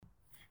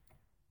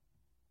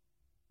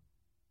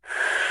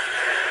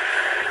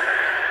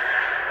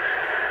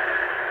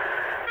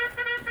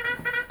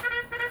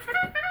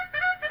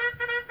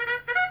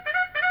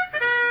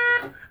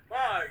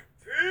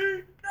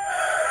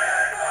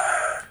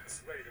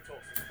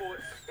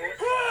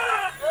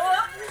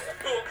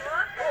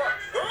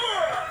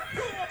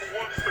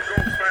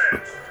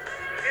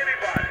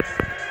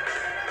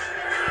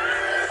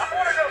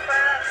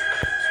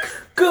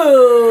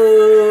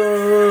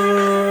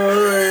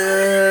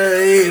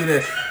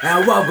minute,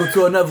 and welcome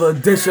to another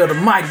edition of the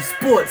MyT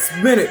Sports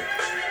Minute.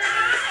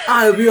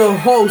 I am your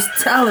host,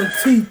 Talent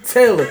T.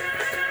 Taylor.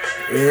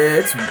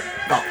 It's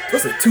about,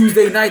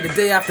 Tuesday night, the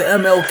day after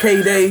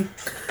MLK Day.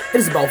 It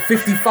is about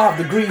 55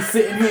 degrees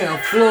sitting here in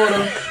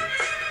Florida.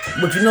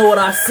 But you know what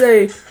I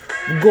say,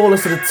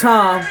 regardless of the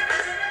time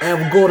and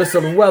regardless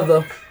of the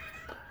weather,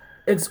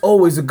 it's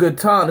always a good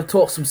time to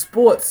talk some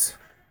sports.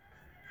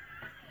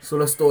 So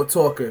let's start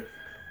talking.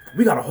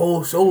 We got a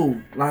whole show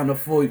lined up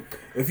for you.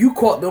 If you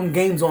caught them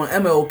games on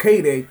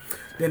MLK Day,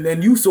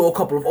 then you saw a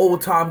couple of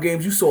old-time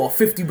games. You saw a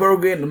 50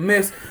 burger in the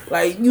mist.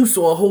 Like, you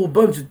saw a whole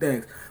bunch of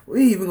things.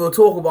 We ain't even gonna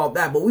talk about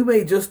that, but we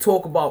may just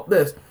talk about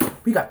this.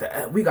 We got the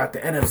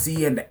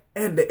NFC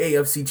and the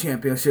AFC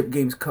Championship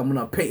games coming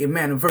up. Peyton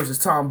Manning versus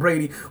Tom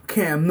Brady.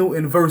 Cam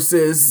Newton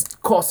versus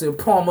Carson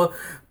Palmer.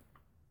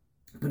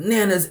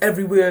 Bananas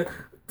everywhere.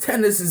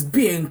 Tennis is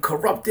being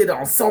corrupted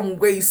on some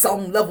way,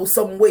 some level,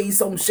 some way,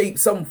 some shape,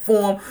 some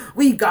form.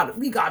 We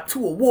got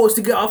 2 awards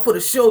to get out for the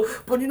show,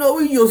 but you know,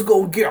 we just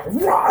gonna get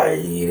right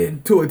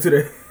into it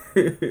today.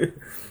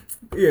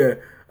 Yeah,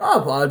 I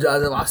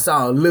apologize if I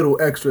sound a little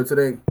extra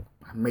today.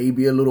 I may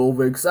be a little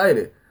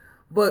overexcited,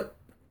 but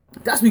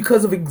that's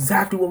because of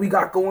exactly what we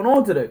got going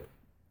on today.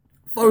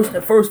 First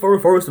and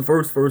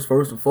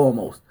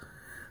foremost,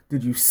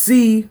 did you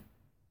see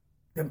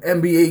them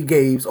NBA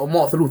games on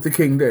Martin Luther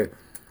King Day?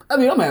 I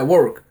mean, I'm at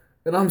work,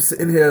 and I'm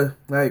sitting here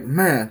like,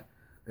 man,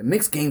 the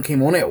Knicks game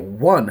came on at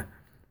 1.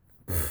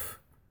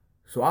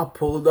 So I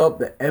pulled up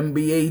the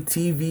NBA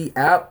TV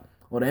app,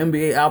 or the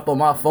NBA app on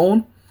my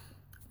phone,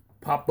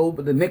 popped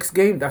open the Knicks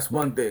game. That's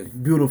one thing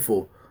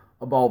beautiful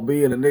about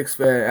being a Knicks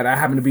fan, and I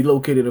happen to be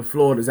located in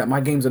Florida, is that my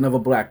games are never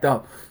blacked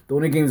out. The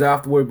only games I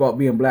have to worry about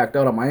being blacked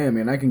out are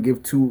Miami, and I can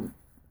give 2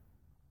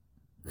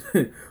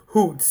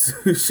 hoot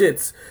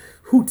sweets.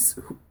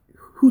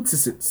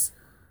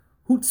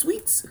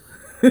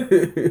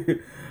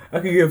 I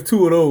can give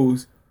 2 of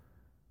those.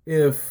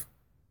 If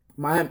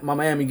my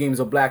Miami games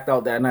are blacked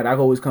out that night, I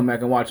can always come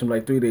back and watch them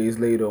like 3 days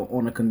later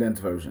on a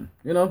condensed version,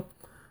 you know?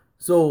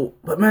 So,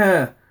 but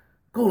man,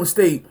 Golden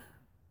State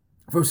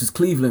versus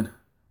Cleveland.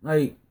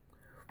 Like,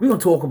 we're going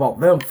to talk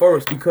about them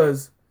first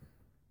because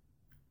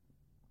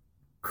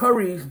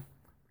Curry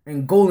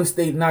and Golden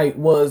State night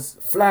was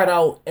flat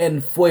out en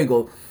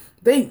fuego.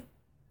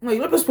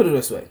 Let's put it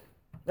this way.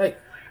 They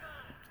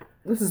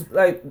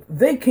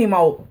came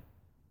out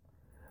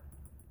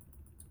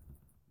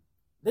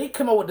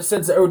with the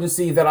sense of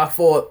urgency that I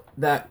thought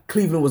that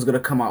Cleveland was going to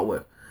come out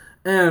with.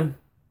 And,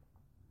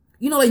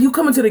 you know, like, you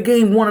come into the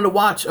game wanting to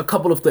watch a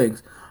couple of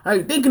things.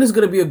 Like, thinking it's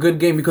going to be a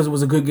good game because it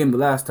was a good game the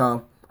last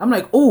time. I'm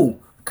like, oh,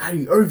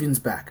 Kyrie Irving's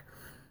back.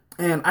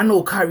 And I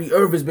know Kyrie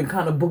Irving's been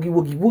kind of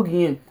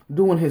boogieing,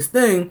 doing his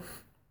thing,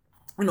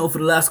 you know, for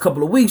the last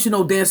couple of weeks, you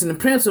know, dancing and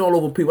prancing all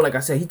over people. Like I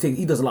said,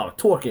 he does a lot of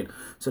torquing.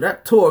 So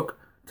that torque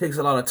takes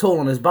a lot of toll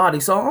on his body.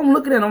 So I'm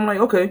looking at him, I'm like,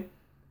 okay,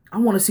 I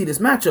want to see this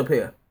matchup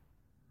here.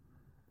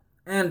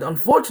 And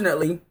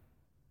unfortunately,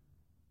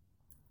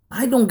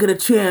 I don't get a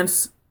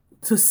chance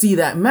to see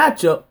that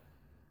matchup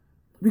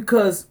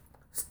because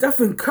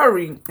Stephen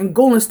Curry and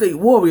Golden State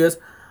Warriors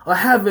are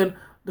having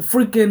the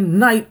freaking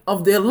night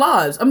of their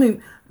lives. I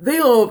mean, they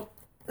are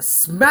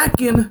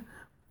smacking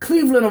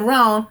Cleveland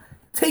around,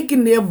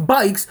 taking their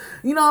bikes,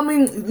 you know what I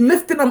mean,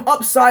 lifting them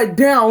upside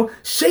down,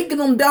 shaking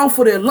them down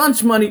for their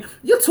lunch money.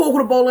 You're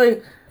talking about,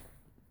 like,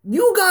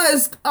 you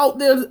guys out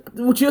there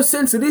with your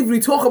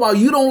sensitivity talk about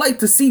you don't like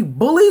to see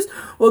bullies.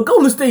 Well,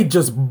 Golden State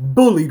just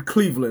bullied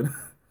Cleveland.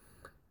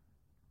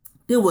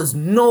 There was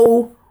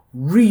no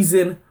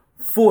reason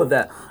for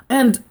that.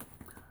 And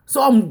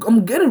so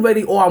I'm getting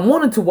ready, or I'm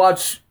wanting to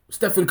watch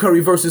Stephen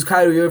Curry versus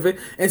Kyrie Irving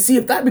and see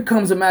if that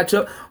becomes a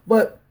matchup.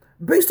 But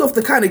based off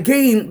the kind of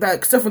game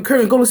that Stephen Curry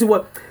and Golden State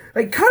were,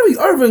 like, Kyrie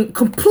Irving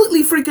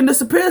completely freaking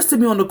disappears to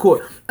me on the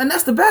court. And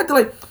that's the bad thing.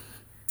 Like,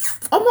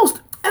 almost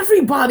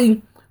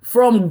everybody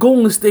from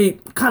Golden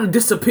State kind of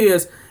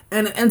disappears,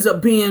 and it ends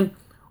up being,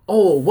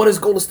 oh, what is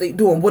Golden State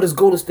doing? What is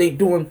Golden State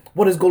doing?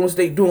 What is Golden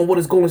State doing? What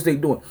is Golden State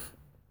doing?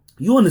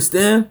 You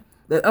understand?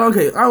 That,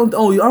 okay, I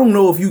don't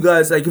know if you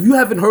guys, like, if you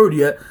haven't heard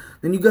yet,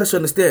 then you guys should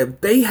understand.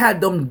 They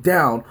had them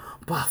down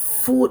by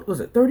 30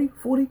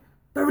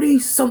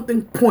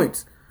 something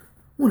points.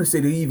 I want to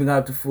say they even got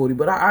up to 40,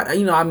 but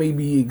I may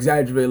be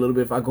exaggerating a little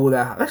bit if I go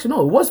that high. Actually,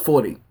 no, it was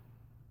 40.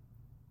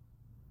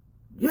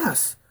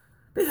 Yes.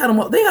 They had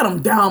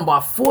them down by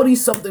 40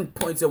 something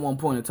points at one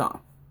point in time.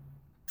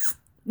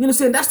 You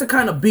understand? That's the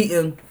kind of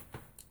beating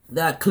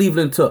that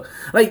Cleveland took.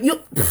 Like,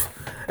 you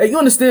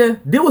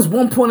understand? There was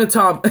one point in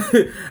time,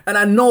 and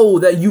I know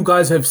that you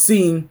guys have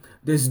seen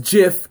this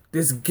GIF,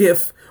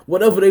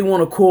 whatever they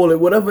want to call it,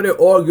 whatever they're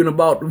arguing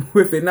about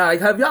with it now. Like,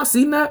 have y'all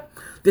seen that?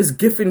 This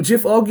GIF and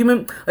GIF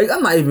argument? Like,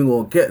 I'm not even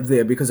going to get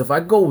there, because if I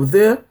go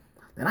there,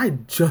 then I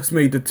just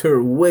made the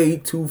turn way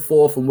too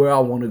far from where I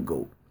want to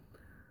go.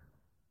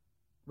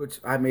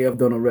 Which I may have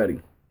done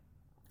already.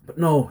 But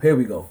no, here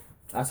we go.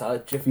 That's how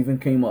that GIF even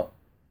came up.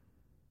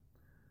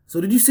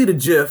 So did you see the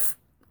GIF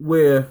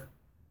where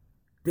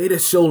they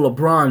just show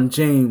LeBron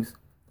James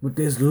with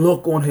this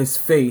look on his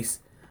face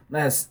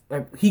That's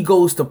like he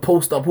goes to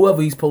post up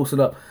whoever he's posted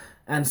up,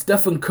 and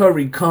Stephen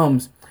Curry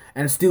comes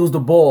and steals the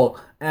ball,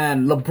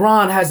 and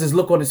LeBron has this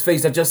look on his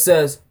face that just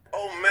says,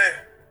 "Oh man,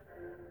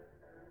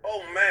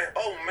 oh man,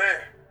 oh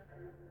man,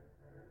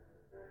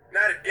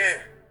 not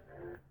again."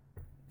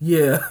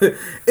 yeah,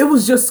 it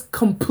was just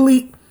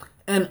complete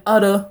and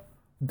utter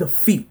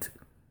defeat,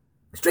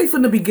 straight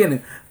from the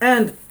beginning.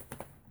 And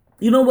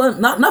you know what?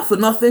 Not for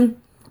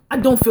nothing. I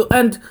don't feel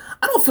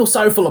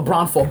sorry for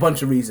LeBron for a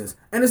bunch of reasons.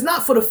 And it's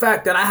not for the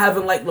fact that I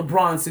haven't liked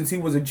LeBron since he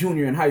was a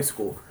junior in high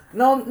school.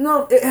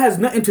 No, it has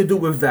nothing to do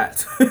with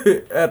that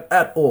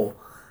at all.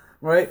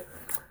 Right?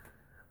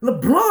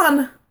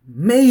 LeBron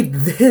made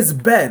his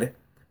bed,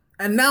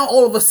 and now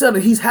all of a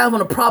sudden he's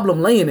having a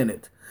problem laying in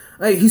it.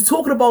 Like, he's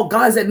talking about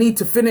guys that need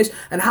to finish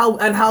and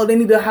how they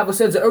need to have a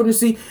sense of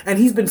urgency, and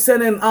he's been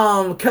sending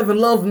Kevin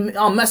Love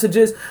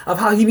messages of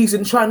how he needs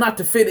to try not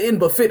to fit in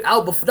but fit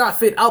out, but not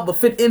fit out but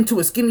fit into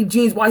his skinny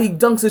jeans while he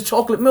dunks his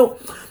chocolate milk.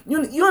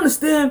 You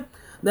understand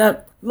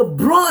that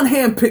LeBron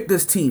handpicked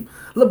this team.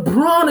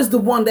 LeBron is the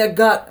one that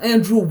got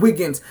Andrew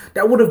Wiggins.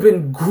 That would have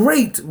been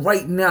great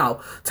right now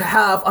to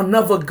have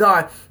another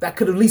guy that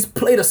could at least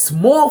play the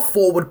small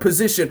forward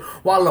position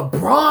while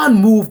LeBron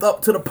moved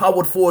up to the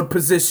power forward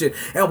position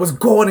and was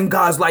guarding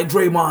guys like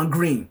Draymond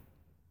Green.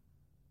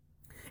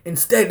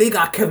 Instead, they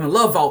got Kevin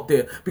Love out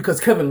there because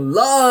Kevin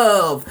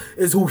Love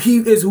is who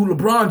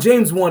LeBron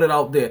James wanted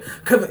out there.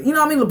 You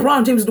know what I mean?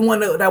 LeBron James is the one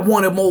that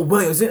wanted Mo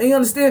Williams. You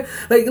understand?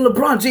 Like,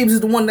 LeBron James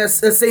is the one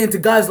that's saying to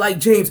guys like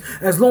James,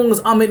 as long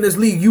as I'm in this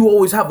league, you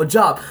always have a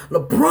job.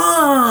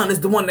 LeBron is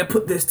the one that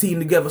put this team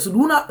together. So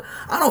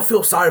I don't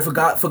feel sorry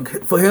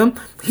for him.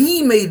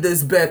 He made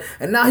this bed,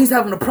 and now he's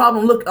having a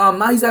problem.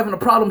 Now he's having a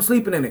problem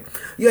sleeping in it.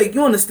 Yeah,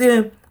 you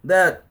understand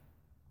that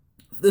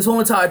this whole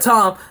entire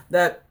time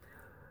that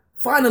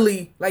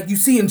finally, like, you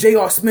see in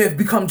J.R. Smith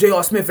become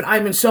J.R. Smith, and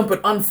Iman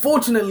Shumpert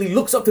unfortunately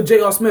looks up to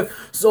J.R. Smith,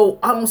 so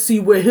I don't see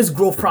where his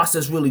growth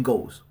process really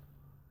goes.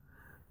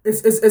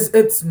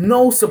 It's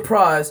no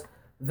surprise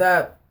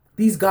that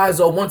these guys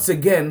are once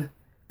again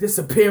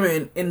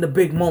disappearing in the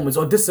big moments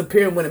or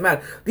disappearing when it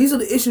matters. These are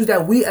the issues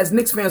that we as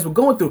Knicks fans were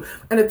going through.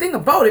 And the thing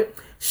about it,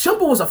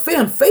 Shumpert was a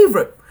fan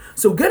favorite,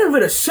 so getting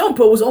rid of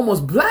Shumpert was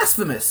almost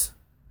blasphemous.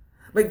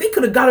 Like, they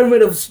could have gotten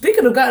rid of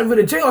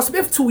J.R.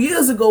 Smith 2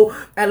 years ago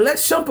and let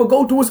Shumpert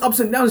go through his ups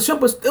and downs.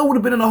 Shumpert still would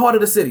have been in the heart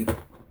of the city.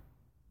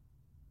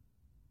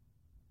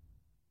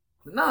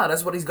 Nah,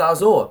 that's what these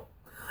guys are.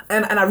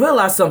 And I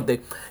realized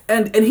something.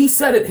 And he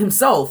said it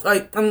himself.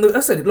 Like, I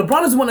said,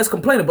 LeBron is the one that's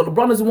complaining, but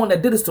LeBron is the one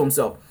that did this to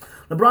himself.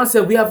 LeBron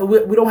said we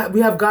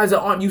have guys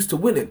that aren't used to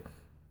winning.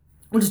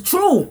 Which is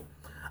true.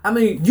 I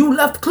mean, you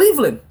left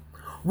Cleveland,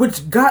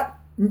 which got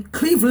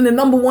Cleveland the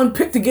number one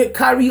pick to get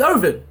Kyrie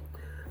Irving.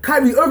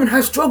 Kyrie Irving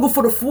has struggled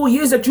for the 4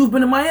 years that you've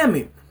been in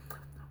Miami,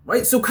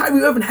 right? So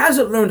Kyrie Irving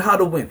hasn't learned how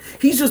to win.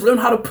 He's just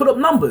learned how to put up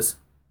numbers.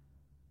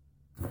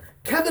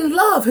 Kevin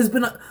Love has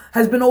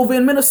been over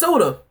in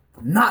Minnesota,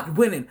 not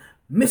winning,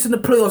 missing the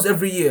playoffs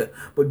every year,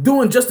 but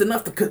doing just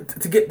enough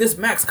to get this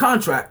max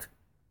contract,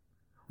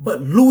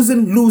 but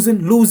losing.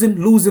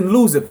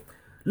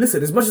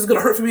 Listen, as much as it's gonna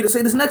hurt for me to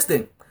say this next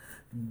thing,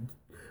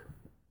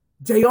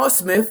 J.R.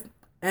 Smith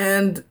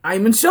and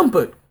Iman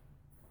Shumpert,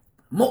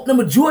 the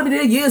majority of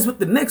their years with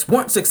the Knicks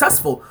weren't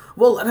successful.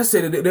 Well, like I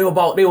said, they were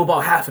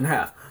about half and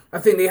half. I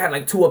think they had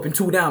like 2 up and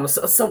 2 down, or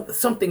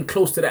something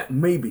close to that,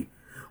 maybe.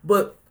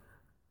 But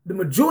the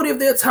majority of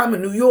their time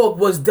in New York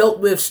was dealt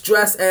with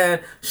stress,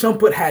 and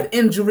Shumpert had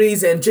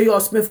injuries, and J.R.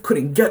 Smith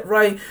couldn't get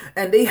right,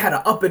 and they had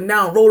an up and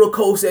down roller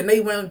coaster, and they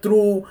went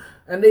through.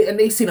 And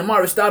they seen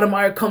Amari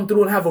Stoudemire come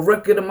through and have a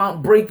record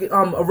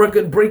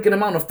breaking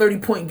amount of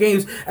 30-point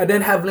games, and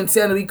then have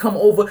Linsanity come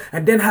over,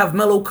 and then have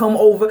Melo come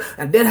over,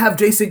 and then have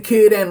Jason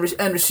Kidd and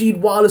Rasheed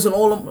Wallace and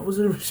all them. Was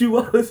it Rasheed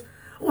Wallace?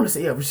 I want to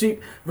say, yeah,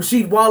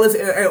 Rasheed Wallace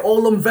and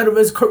all them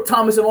veterans, Kirk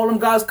Thomas and all them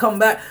guys come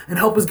back and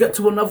help us get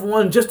to another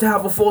one, just to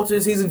have a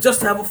fortunate season,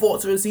 just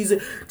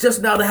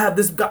now to have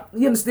this guy.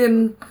 You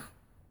understand?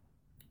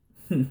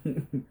 I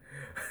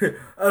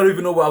don't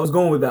even know where I was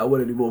going with that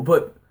one anymore,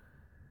 but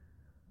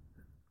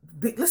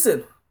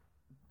listen,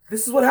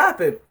 this is what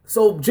happened.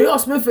 So J.R.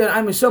 Smith and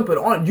Iman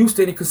Shumpert aren't used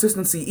to any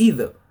consistency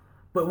either.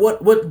 But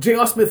what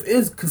J.R. Smith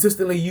is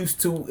consistently used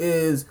to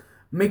is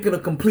making a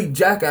complete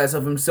jackass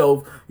of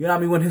himself, you know what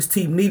I mean, when his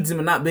team needs him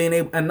and not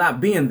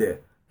being there.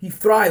 He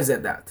thrives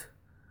at that.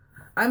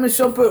 Iman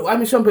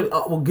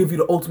Shumpert will give you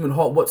the ultimate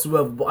heart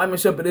whatsoever, but Iman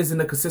Shumpert isn't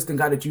a consistent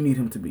guy that you need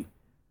him to be.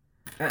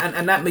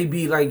 And that may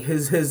be like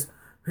his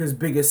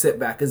biggest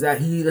setback, is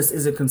that he just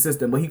isn't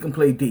consistent, but he can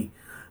play D.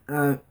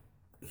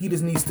 He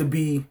just needs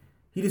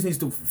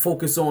to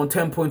focus on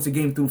 10 points a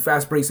game through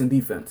fast breaks and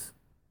defense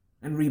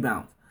and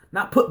rebounds.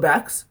 Not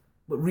putbacks,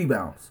 but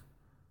rebounds.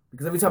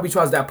 Because every time he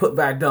tries that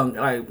putback dunk,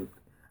 like,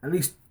 at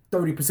least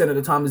 30% of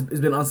the time has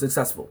been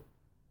unsuccessful.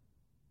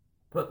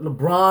 But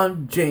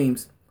LeBron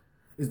James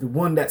is the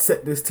one that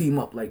set this team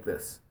up like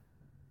this.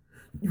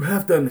 You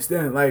have to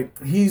understand,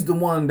 like, he's the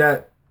one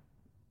that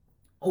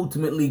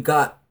ultimately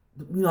got,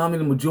 you know, I mean,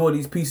 the majority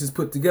of these pieces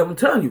put together. I'm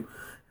telling you,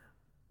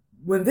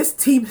 when this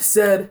team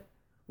said,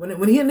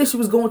 when he initially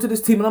was going to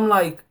this team, and I'm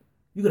like,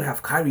 you're gonna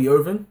have Kyrie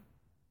Irving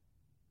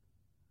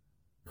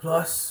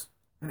plus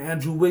an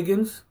Andrew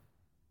Wiggins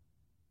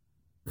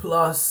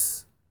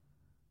plus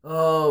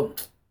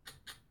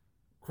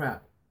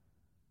crap.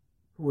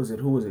 Who was it?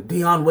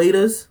 Deion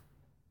Waiters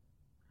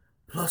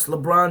plus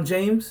LeBron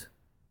James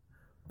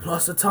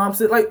plus a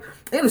Thompson. Like,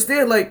 I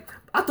understand, like,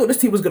 I thought this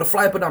team was gonna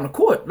fly up and down the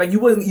court. Like, you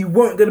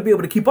weren't gonna be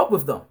able to keep up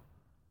with them.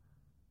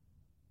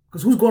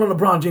 Because who's going on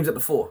LeBron James at the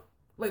 4?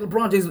 Like,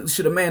 LeBron James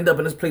should have manned up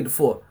and just played the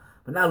 4.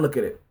 But now look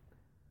at it.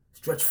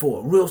 Stretch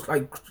 4. Real,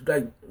 like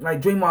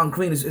Draymond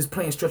Green is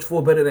playing stretch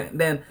 4 better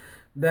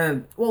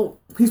than well,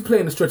 he's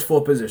playing the stretch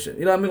 4 position.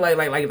 You know what I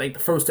mean? Like the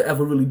first to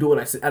ever really do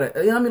it. You know what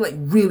I mean? Like,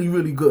 really,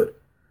 really good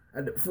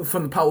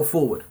from the power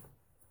forward.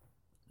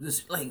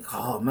 Just like,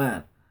 oh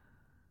man.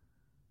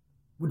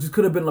 Which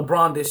could have been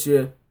LeBron this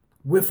year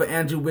with for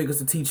Andrew Wiggins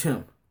to teach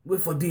him.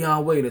 With for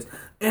Deion Waiters.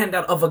 And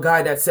that other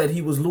guy that said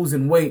he was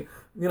losing weight.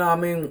 You know what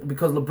I mean?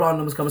 Because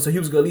LeBron was coming, so he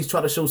was going to at least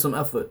try to show some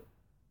effort.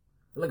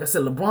 But like I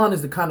said, LeBron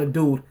is the kind of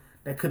dude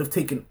that could have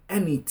taken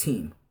any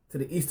team to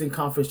the Eastern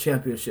Conference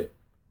Championship.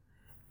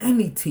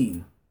 Any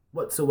team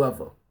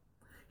whatsoever.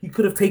 He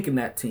could have taken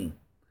that team.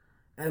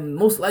 And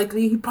most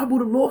likely, he probably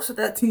would have lost to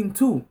that team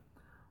too.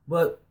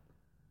 But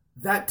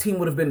that team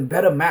would have been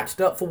better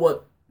matched up for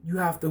what you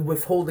have to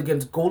withhold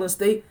against Golden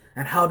State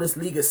and how this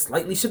league is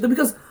slightly shifted.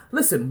 Because,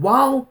 listen,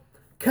 while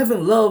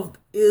Kevin Love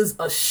is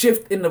a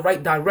shift in the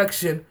right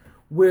direction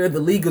where the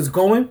league is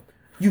going,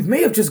 you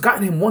may have just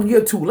gotten him 1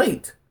 year too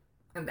late.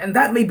 And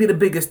that may be the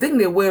biggest thing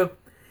there, where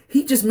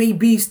he just may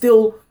be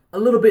still a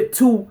little bit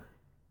too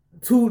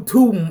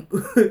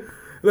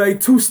like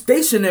too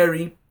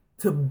stationary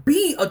to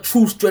be a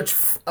true stretch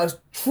 4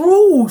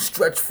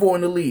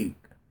 in the league.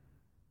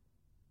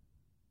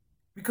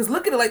 Because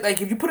look at it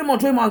like if you put him on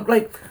Draymond,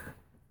 like,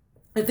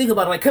 and think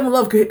about it, like Kevin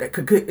Love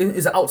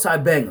is an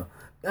outside banger.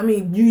 I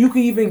mean, you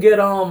could even get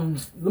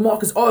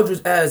LaMarcus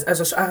Aldridge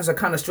as a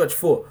kind of stretch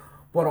 4,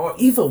 but or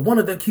either one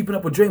of them keeping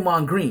up with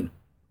Draymond Green.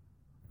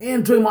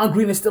 And Draymond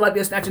Green is still out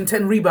there snatching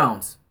 10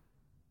 rebounds.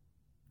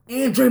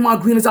 And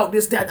Draymond Green is out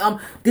there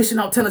dishing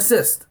out 10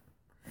 assists.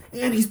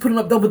 And he's putting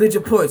up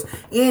double-digit points.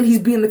 And he's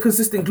being the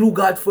consistent glue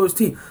guy for his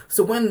team.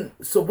 So when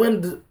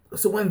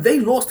they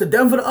lost to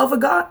Denver the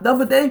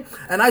other day,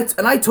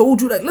 and I told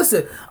you that,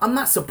 listen, I'm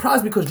not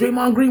surprised because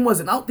Draymond Green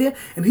wasn't out there,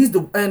 and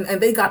and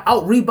they got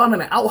out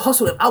rebounded and out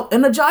hustled and out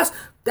energized.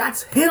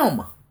 That's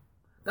him.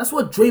 That's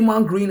what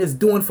Draymond Green is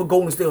doing for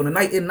Golden State on a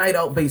night in, night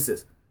out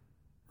basis.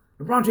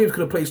 LeBron James could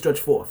have played stretch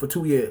 4 for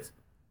 2 years.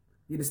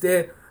 You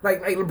understand?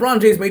 Like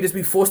LeBron James may just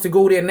be forced to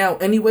go there now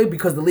anyway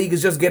because the league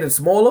is just getting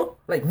smaller.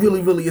 Like,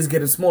 really, really is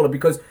getting smaller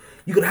because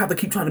you're going to have to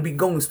keep trying to beat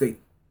Golden State.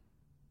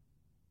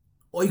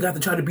 Or you're going to have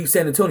to try to beat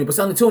San Antonio. But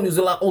San Antonio is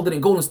a lot older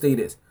than Golden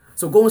State is.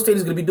 So Golden State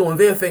is going to be doing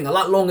their thing a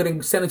lot longer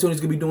than San Antonio is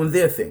going to be doing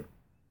their thing.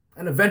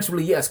 And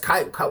eventually, yes,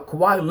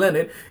 Kawhi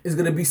Leonard is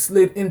going to be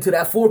slid into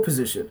that 4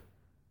 position.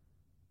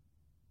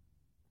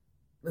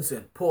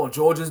 Listen, Paul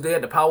George is there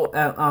at the power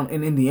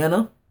in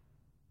Indiana.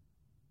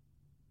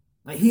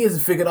 Like, he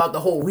hasn't figured out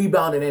the whole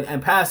rebounding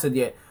and passing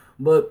yet,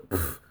 but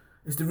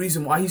it's the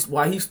reason why he's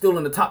still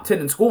in the top 10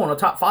 in scoring or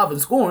top 5 in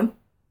scoring.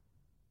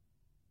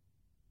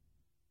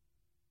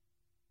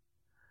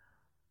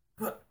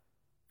 But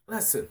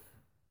listen,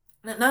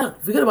 now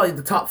forget about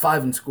the top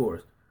 5 in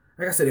scores.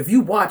 Like I said, if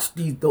you watch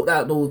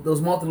those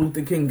Martin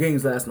Luther King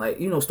games last night,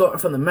 you know, starting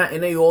from the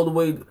matinee all the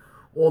way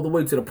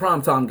to the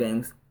primetime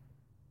games,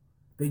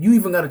 then you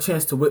even got a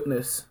chance to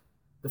witness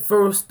the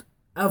first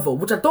ever,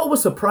 which I thought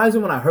was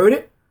surprising when I heard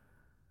it.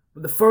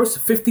 The first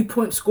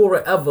 50-point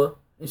scorer ever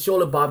in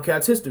Charlotte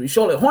Bobcats history.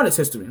 Charlotte Hornets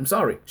history, I'm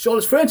sorry.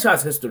 Charlotte's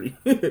franchise history.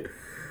 And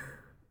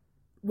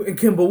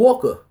Kemba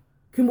Walker.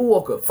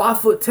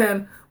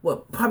 5'10",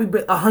 probably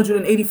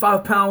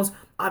 185 pounds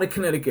out of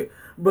Connecticut.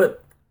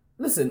 But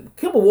listen,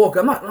 Kemba Walker,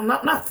 I'm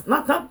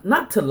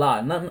not to lie,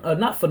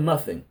 not for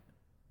nothing.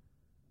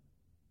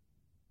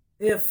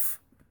 If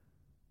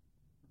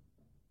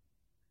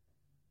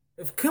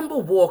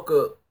Kemba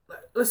Walker,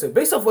 listen,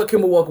 based off what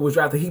Kemba Walker was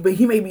drafted,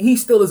 he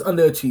still is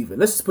underachieving.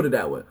 Let's just put it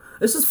that way.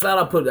 Let's just flat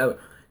out put it that way.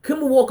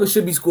 Kemba Walker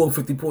should be scoring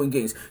 50-point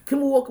games.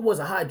 Kemba Walker was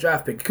a high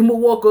draft pick. Kemba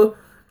Walker,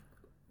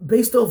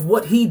 based off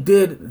what he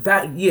did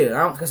that year,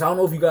 I don't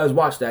know if you guys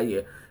watched that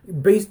year.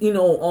 Based, during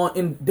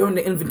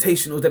the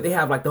invitationals that they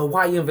have, like the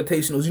Hawaii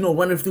invitationals,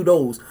 running through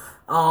those,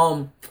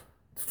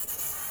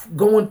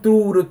 going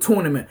through the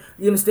tournament.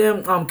 You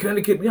understand?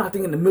 Connecticut, I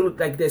think in the middle,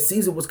 like their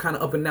season was kind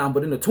of up and down,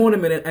 but in the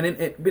tournament and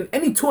in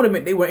any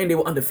tournament they were in, they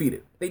were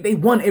undefeated. They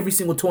won every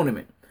single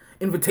tournament.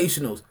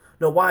 Invitationals,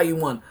 the Hawaii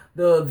one,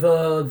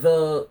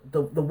 the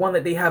one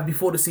that they have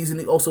before the season,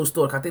 they also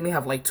historic. I think they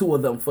have like 2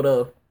 of them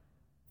for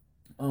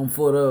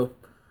the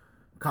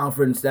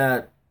conference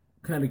that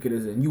Connecticut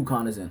is in,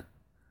 UConn is in.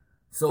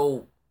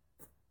 So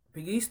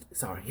Big East,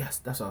 sorry, yes,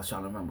 that's what I was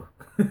trying to remember.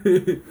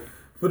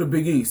 For the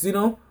Big East,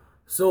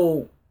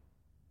 So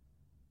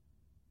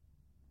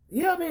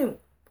yeah, I mean,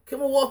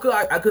 Kemba Walker,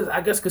 I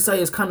guess could say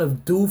is kind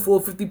of due for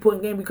a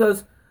 50-point game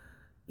because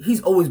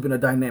he's always been a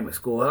dynamic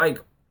scorer.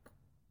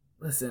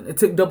 Listen, it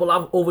took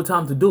double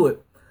overtime to do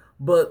it,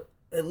 but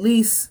at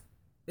least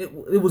it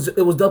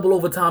was double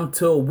overtime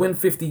to win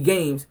 50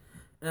 games.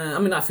 I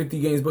mean, not 50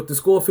 games, but to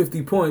score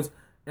 50 points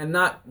and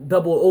not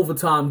double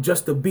overtime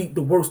just to beat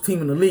the worst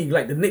team in the league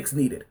like the Knicks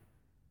needed.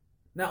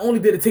 Not only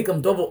did it take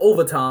them double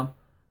overtime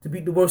to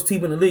beat the worst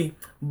team in the league,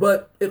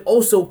 but it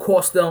also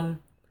cost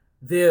them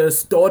their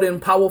starting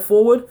power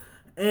forward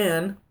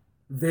and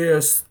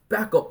their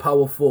backup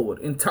power forward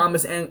in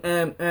Thomas and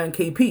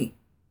KP,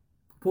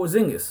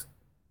 Porzingis.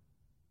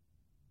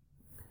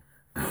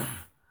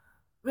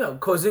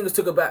 Porzingis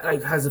took it back,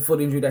 has a foot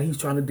injury that he's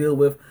trying to deal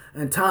with.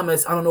 And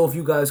Thomas, I don't know if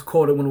you guys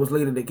caught it when it was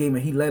late in the game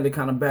and he landed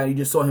kind of bad. You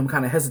just saw him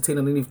kind of hesitate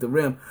underneath the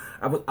rim.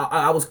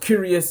 I was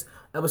curious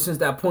ever since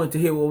that point to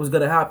hear what was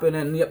going to happen.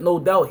 And yep, no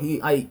doubt, he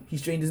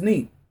strained his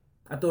knee.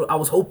 I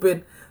was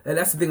hoping, and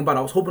that's the thing about it,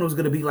 I was hoping it was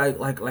going to be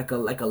like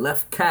a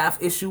left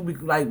calf issue.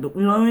 Like, you know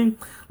what I mean?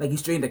 Like he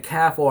strained a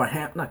calf or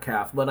not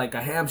calf, but like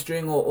a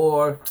hamstring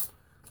or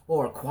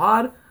a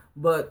quad.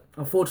 But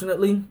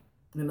unfortunately,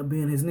 ended up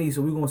being his knee,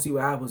 so we're gonna see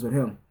what happens with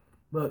him.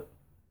 But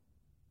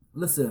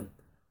listen,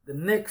 the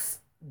Knicks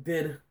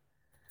did.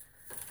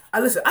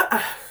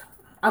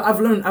 I've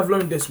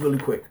learned this really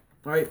quick,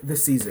 right?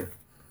 This season,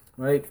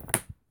 right?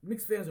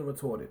 Knicks fans are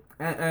retarded,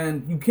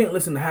 and you can't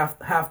listen to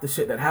half the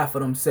shit that half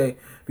of them say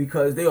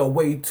because they are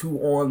way too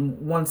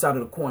on one side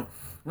of the coin.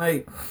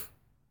 Like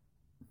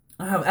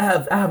I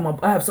have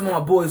some of my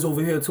boys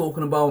over here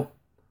talking about,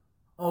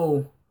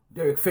 oh,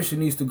 Derek Fisher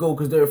needs to go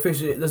because Derek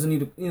Fisher doesn't need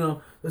to,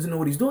 doesn't know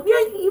what he's doing. Yeah,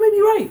 you may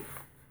be right.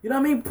 You know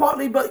what I mean?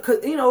 Partly, but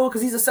because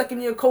he's a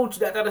second-year coach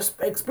that is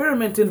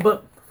experimenting.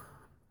 But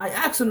I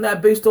asked him that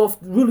based off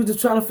really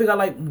just trying to figure out,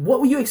 like,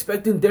 what were you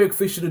expecting Derek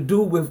Fisher to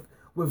do with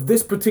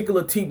this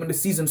particular team when the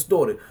season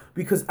started?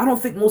 Because I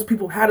don't think most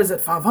people had us at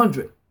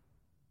 500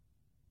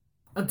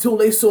 until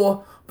they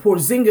saw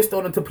Porzingis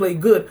starting to play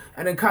good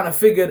and then kind of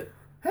figured,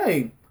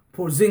 hey,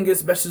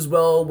 Porzingis meshes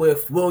well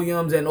with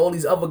Williams and all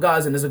these other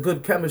guys and there's a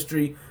good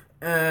chemistry.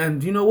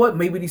 And you know what?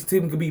 Maybe these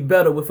teams could be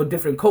better with a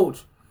different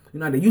coach.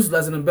 They're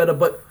utilizing them better,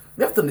 but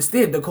you have to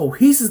understand the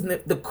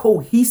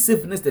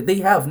cohesiveness that they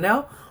have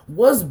now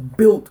was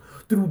built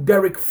through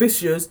Derek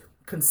Fisher's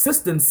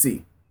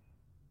consistency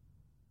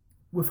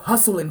with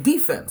hustle and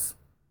defense.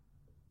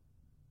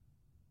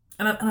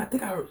 And I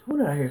think who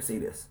did I hear say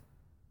this?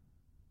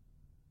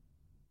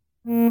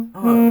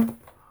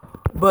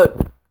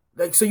 But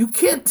like, so you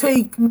can't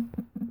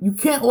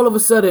all of a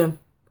sudden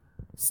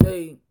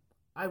say,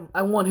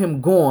 I want him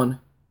gone,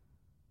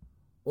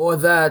 or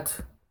that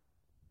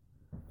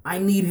I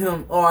need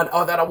him, or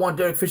that I want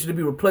Derek Fisher to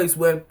be replaced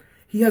when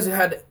he hasn't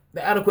had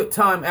the adequate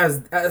time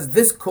as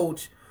this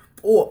coach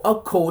or a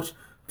coach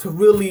to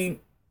really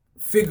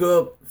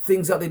figure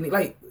things out.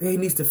 He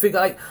needs to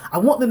figure. Like, I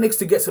want the Knicks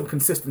to get some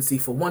consistency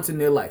for once in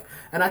their life,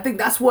 and I think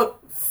that's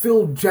what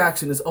Phil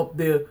Jackson is up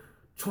there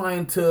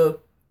trying to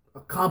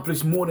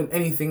accomplish more than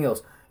anything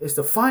else. Is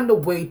to find a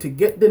way to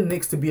get the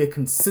Knicks to be a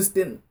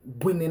consistent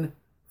winning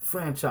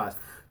franchise,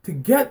 to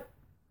get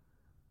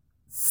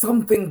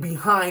something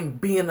behind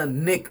being a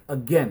Knick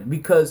again,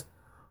 because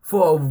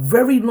for a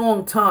very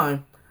long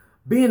time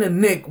being a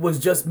Knick was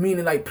just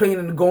meaning like playing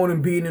in the Garden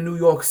and being in New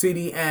York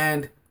City,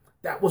 and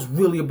that was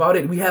really about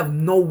it. We have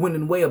no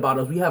winning way about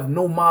us. We have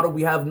no model.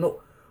 We as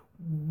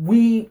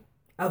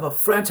a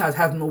franchise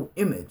have no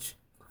image.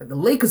 Like the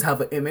Lakers have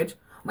an image.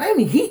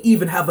 Miami Heat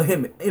even have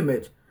an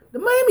image. The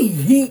Miami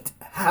Heat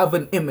have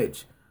an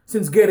image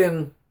since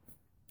getting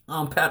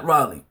Pat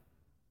Riley.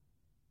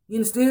 You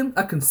understand?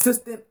 A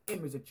consistent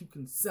image that you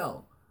can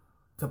sell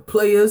to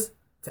players,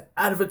 to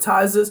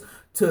advertisers,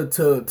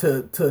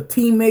 to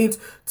teammates,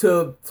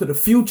 to the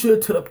future,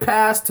 to the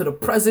past, to the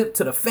present,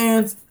 to the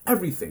fans,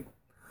 everything.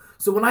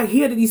 So when I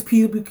hear that these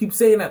people keep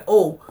saying that,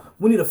 oh,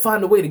 we need to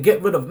find a way to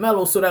get rid of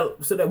Melo so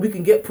that we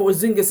can get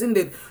Porzingis in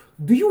there,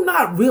 do you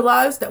not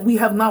realize that we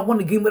have not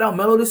won a game without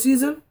Melo this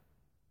season?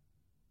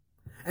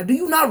 And do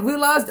you not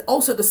realize that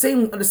also at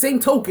the same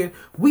token,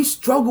 we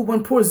struggle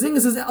when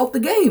Porzingis is out the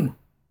game?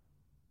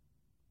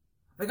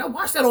 Like, I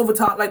watched that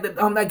overtime, like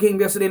that game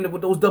yesterday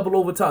with those double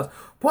overtimes.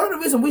 Part of the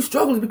reason we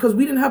struggled is because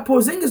we didn't have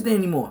Porzingis there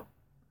anymore.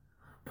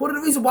 Part of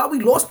the reason why we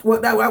lost,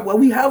 why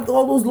we have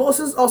all those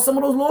losses, or some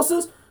of those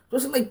losses,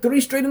 just like 3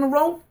 straight in a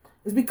row,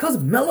 is because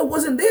Melo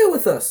wasn't there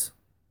with us.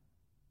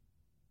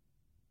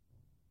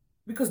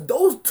 Because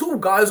those two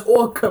guys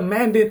all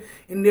commanded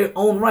in their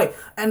own right.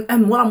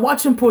 And when I'm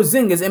watching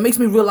Porzingis, it makes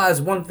me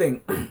realize one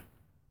thing.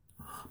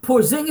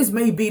 Porzingis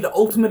may be the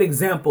ultimate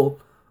example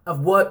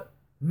of what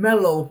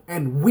Melo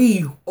and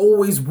we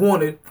always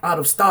wanted out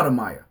of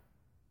Stoudemire.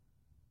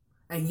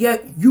 And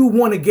yet you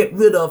want to get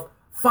rid of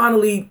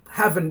finally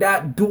having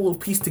that dual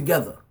piece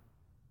together.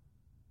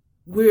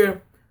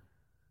 Where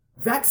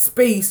that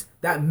space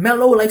that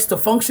Melo likes to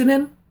function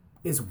in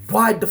is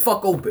wide the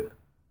fuck open.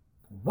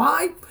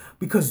 Why?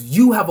 Because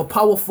you have a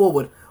power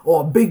forward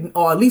or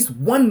at least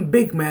one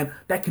big man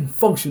that can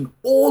function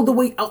all the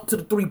way out to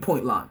the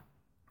 3-point line.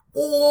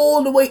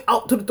 All the way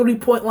out to the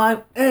 3-point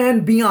line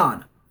and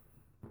beyond.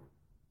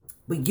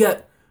 But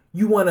yet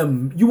you wanna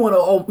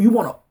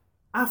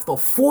after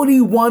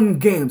 41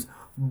 games.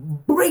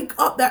 Break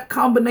up that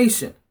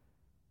combination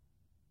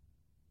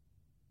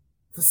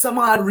for some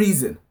odd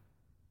reason.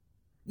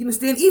 You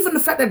understand? Even the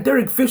fact that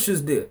Derek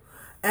Fisher's there,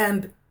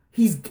 and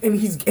he's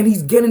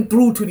getting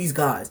through to these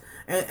guys,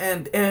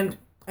 and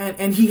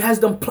he has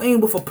them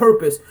playing with a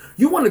purpose.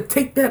 You want to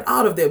take that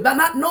out of there,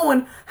 not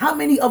knowing how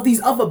many of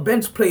these other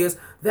bench players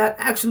that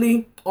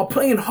actually are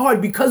playing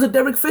hard because of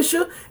Derek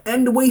Fisher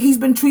and the way he's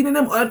been treating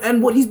them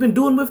and what he's been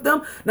doing with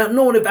them. Not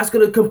knowing if that's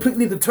going to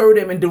completely deter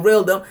them and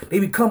derail them, they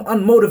become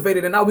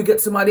unmotivated, and now we get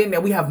somebody in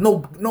there. We have no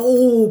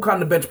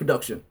kind of bench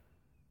production.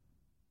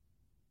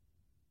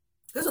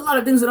 There's a lot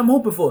of things that I'm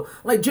hoping for.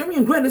 Like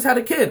Jeremy Grant has had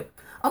a kid.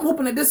 I'm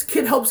hoping that this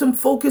kid helps him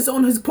focus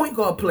on his point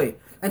guard play,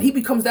 and he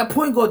becomes that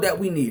point guard that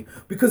we need.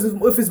 Because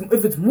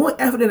if it's more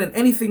evident than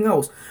anything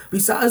else,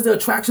 besides the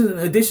attractions and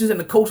additions and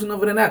the coaching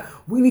of it and that,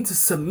 we need to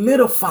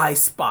solidify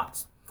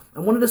spots.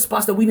 And one of the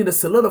spots that we need to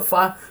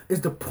solidify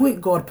is the point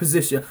guard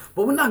position.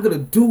 But we're not gonna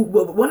do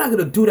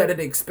that at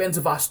the expense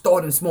of our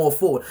starting small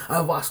forward,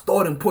 of our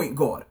starting point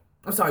guard.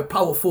 I'm sorry,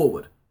 power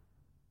forward.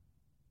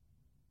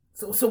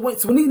 So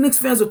when these Knicks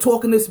fans are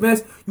talking this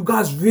mess, you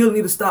guys really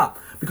need to stop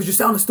because you're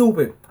sounding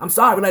stupid. I'm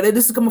sorry, like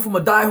this is coming from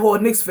a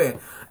diehard Knicks fan,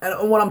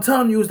 and what I'm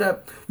telling you is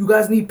that you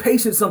guys need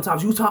patience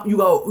sometimes. You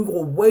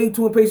go way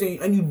too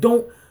impatient, and you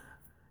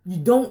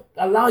don't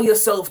allow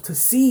yourself to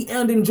see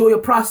and enjoy a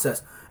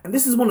process. And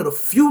this is one of the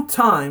few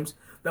times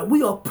that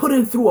we are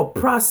putting through a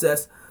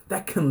process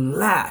that can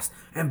last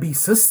and be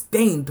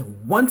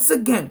sustained once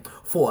again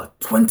for a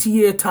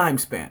 20-year time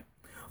span.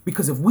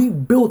 Because if we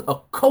build a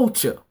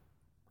culture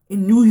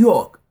in New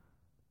York,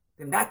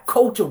 then that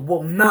culture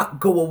will not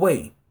go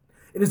away.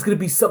 It is going to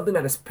be something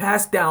that is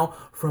passed down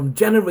from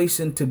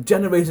generation to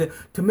generation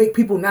to make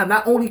people now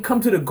not only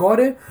come to the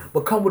Garden,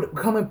 but come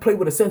and play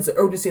with a sense of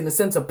urgency and a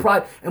sense of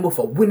pride and with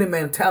a winning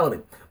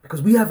mentality.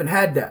 Because we haven't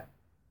had that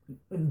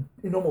in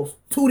almost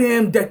 2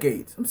 damn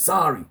decades. I'm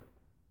sorry.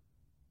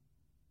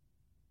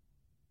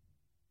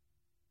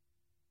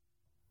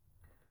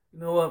 You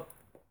know what?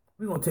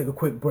 We're going to take a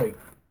quick break.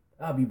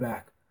 I'll be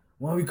back.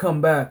 When we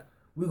come back,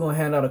 we're going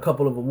to hand out a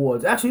couple of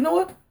awards. Actually, you know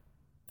what?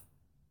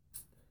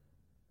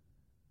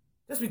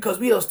 Just because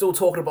we are still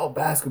talking about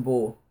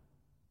basketball.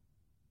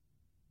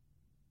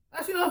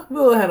 Actually, no,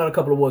 we'll hand out a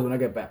couple of awards when I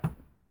get back.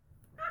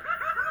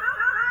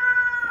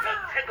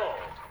 Tickle.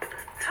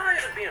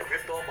 Tired of being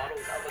ripped off by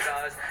those other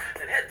guys?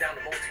 Then head down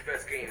to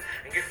Multi-Best Games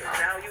and get the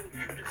value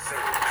you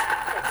deserve.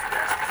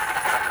 Multi-Best.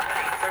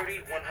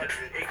 830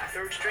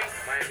 183rd Street,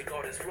 Miami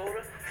Gardens,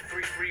 Florida,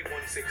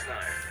 33169.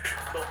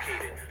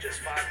 Located just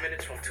 5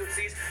 minutes from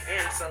Tootsie's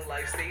and Sun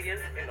Life Stadium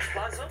in the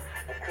plaza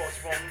across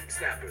from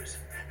Snappers.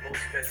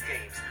 Multi-Best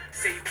Games.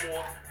 Save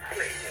more,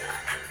 play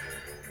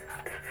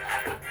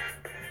more.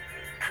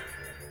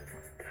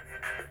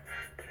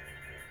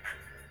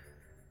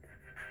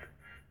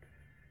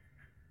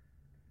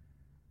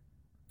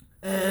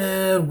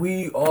 And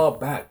we are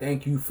back.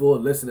 Thank you for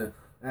listening.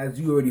 As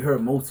you already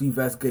heard,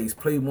 Multi-Vest Gates,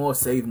 play more,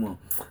 save more.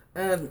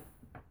 And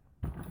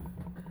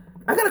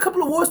I got a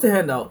couple of awards to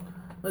hand out.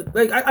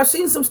 I've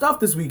seen some stuff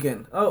this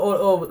weekend,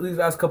 or these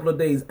last couple of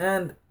days,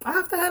 and I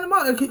have to hand them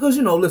out because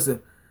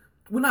listen,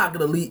 we're not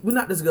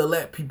just gonna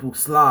let people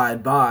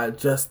slide by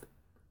just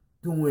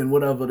doing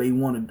whatever they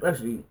want to do.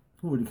 Actually,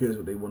 who really cares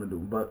what they want to do?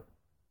 But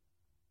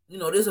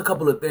there's a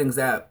couple of things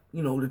that that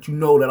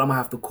I'm gonna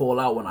have to call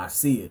out when I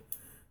see it,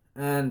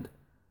 and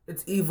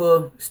it's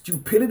either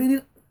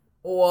stupidity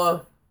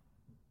or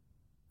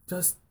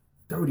just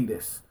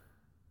dirtiness.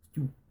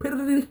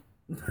 Stupidity,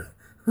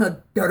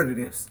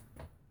 dirtiness.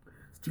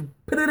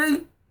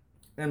 Stupidity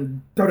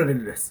and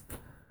dirtiness.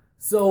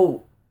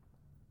 So,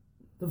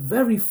 the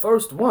very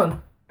first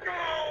one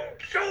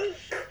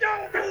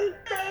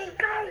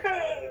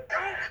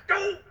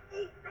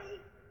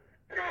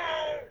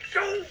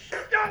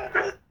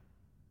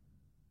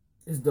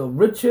is the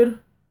Richard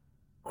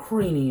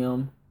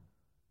Cranium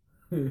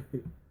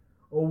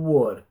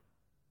Award.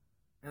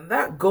 And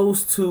that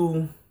goes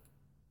to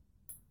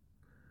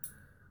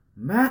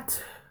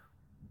Matt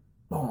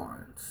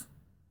Barnes.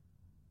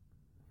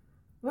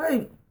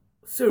 Like,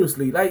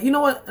 seriously, like, you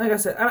know what? Like I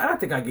said, I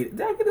think I get it.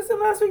 Did I get this in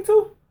last week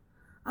too?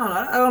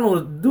 I don't know what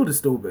to do this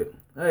stupid.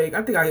 Like,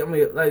 I think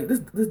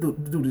this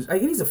dude is,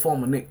 like, he's a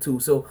former Knick too,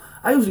 so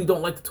I usually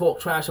don't like to talk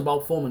trash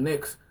about former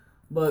Knicks,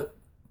 but,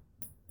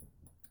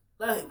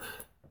 like,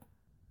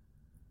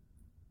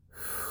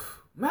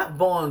 Matt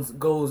Barnes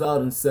goes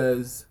out and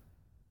says,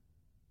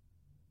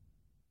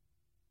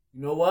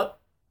 you know what?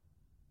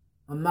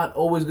 I'm not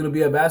always going to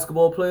be a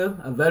basketball player.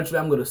 Eventually,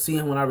 I'm going to see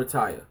him when I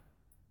retire.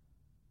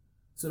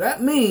 So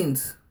that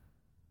means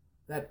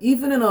that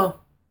even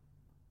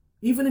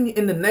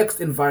in the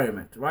next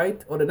environment,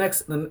 right, or the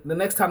next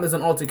time there's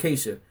an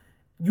altercation,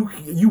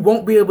 you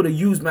won't be able to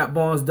use Matt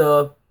Barnes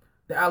the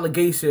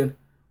allegation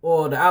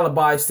or the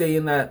alibi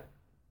saying that,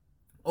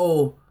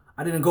 oh,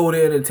 I didn't go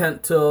there in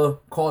intent to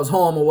cause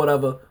harm or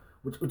whatever,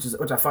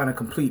 which I find a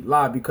complete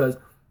lie, because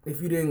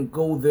if you didn't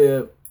go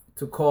there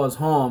to cause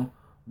harm,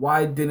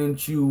 why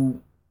didn't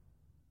you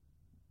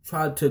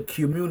try to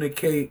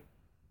communicate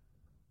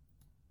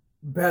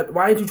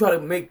why didn't you try to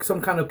make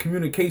some kind of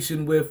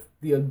communication with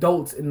the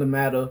adults in the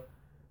matter,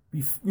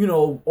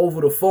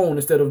 over the phone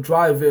instead of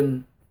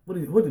driving?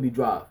 What did he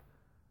drive?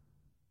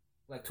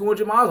 Like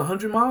 200 miles,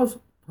 100 miles,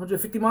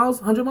 150 miles,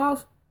 100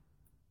 miles,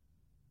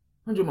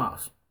 100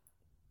 miles,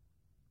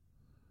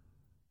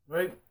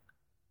 right?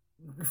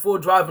 Before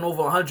driving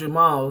over 100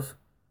 miles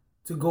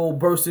to go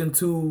burst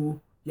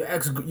into your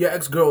ex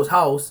girl's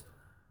house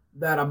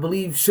that I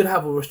believe should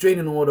have a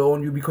restraining order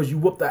on you because you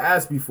whooped the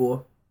ass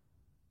before.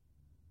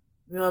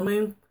 You know what I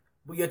mean?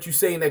 But yet you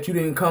saying that you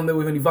didn't come there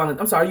with any violent.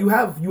 I'm sorry, you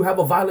have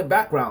a violent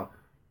background.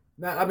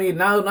 Now, I mean,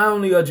 not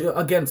only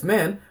against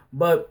men,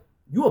 but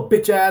you a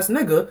bitch ass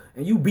nigga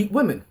and you beat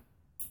women.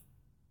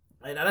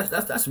 Like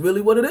that's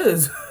really what it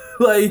is.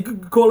 Like you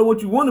can call it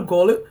what you want to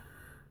call it.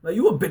 Like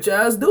you a bitch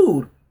ass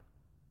dude.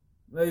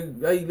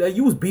 Like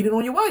you was beating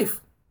on your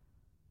wife.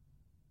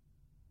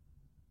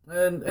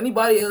 And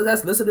anybody else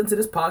that's listening to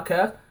this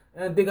podcast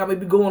and think I may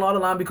be going on the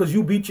line because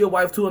you beat your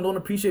wife too and don't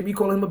appreciate me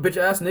calling him a bitch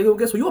ass nigga, well,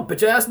 guess what? You a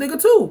bitch ass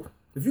nigga too.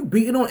 If you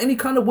beating on any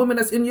kind of woman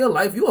that's in your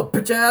life, you a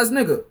bitch ass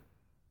nigga.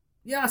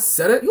 Yeah, I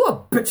said it. You a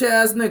bitch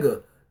ass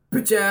nigga.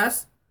 Bitch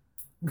ass.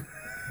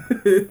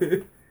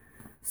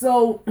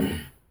 So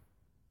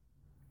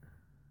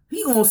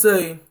he gonna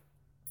say,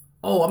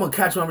 "Oh, I'm gonna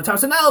catch him on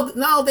retirement." So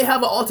now they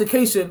have an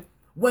altercation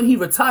when he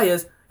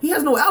retires. He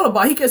has no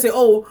alibi. He can't say,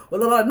 "Oh,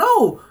 well,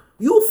 no."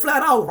 You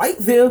flat out right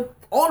there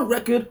on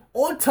record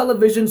on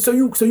television, so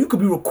you could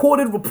be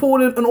recorded,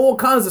 reported, and all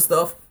kinds of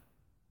stuff.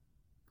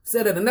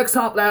 Said that the next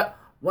time that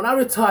when I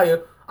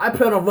retire, I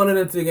plan on running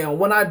into it again.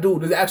 When I do,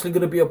 there's actually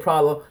gonna be a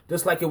problem,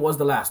 just like it was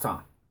the last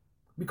time,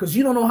 because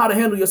you don't know how to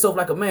handle yourself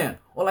like a man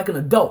or like an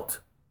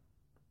adult,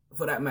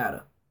 for that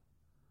matter.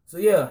 So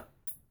yeah,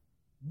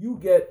 you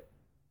get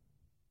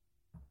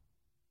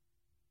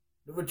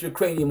the Richard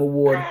Cranium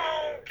Award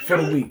for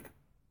the week.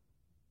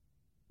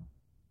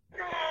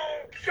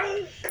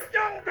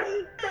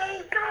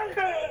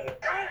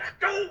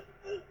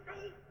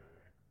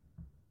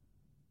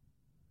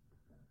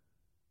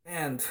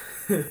 And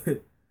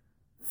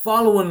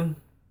following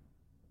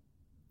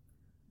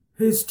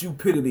his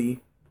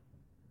stupidity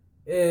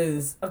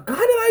is a guy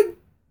that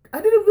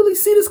I didn't really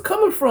see this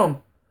coming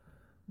from.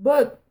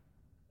 But,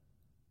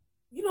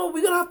 we're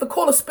going to have to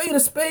call a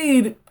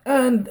spade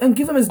and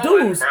give him his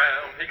dues.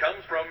 Brown, he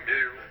comes from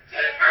you. Sit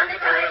on the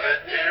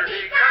toilet, here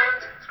he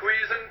comes.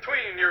 Squeezing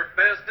between your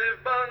festive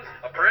buns.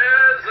 A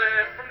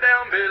present from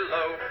down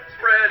below.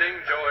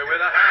 Spreading joy with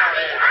a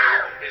howdy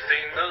ho. He's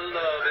seen the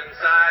love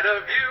inside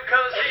of you,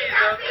 cause he's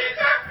a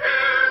piece of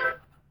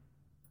poo.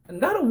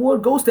 And that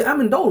award goes to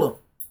Amendola.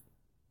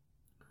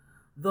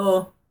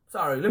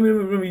 Let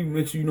me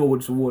make sure you know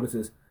which award this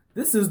is.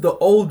 This is the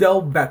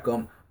Odell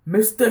Beckham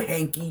Mr.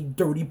 Hanky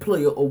Dirty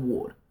Player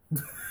Award.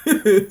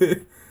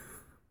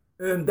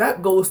 And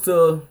that goes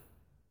to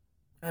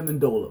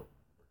Amendola.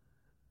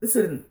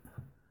 Listen,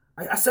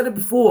 I said it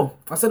before.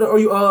 I said it or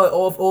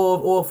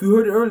if you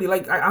heard it earlier,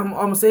 like I'm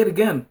gonna say it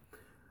again.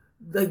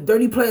 Like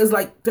dirty plays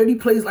like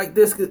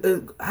this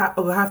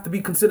have to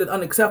be considered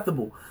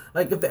unacceptable.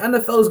 Like if the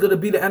NFL is gonna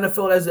be the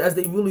NFL as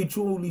they really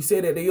truly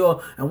say that they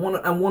are, and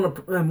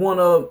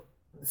wanna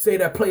say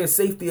that player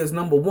safety is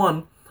number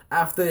one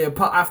after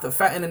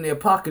fattening their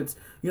pockets,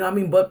 you know what I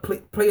mean?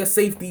 But player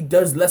safety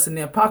does lessen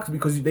their pockets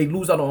because they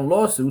lose out on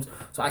lawsuits.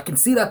 So I can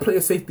see that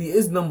player safety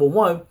is number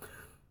one.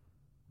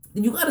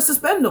 Then you gotta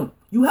suspend them.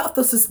 You have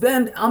to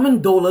suspend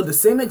Amendola the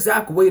same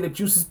exact way that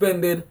you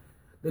suspended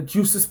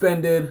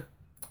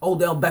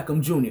Odell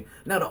Beckham Jr.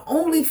 Now, the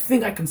only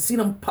thing I can see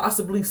them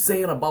possibly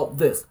saying about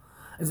this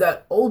is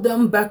that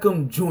Odell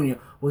Beckham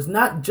Jr. was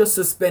not just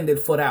suspended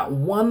for that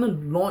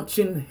one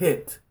launching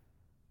hit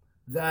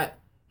that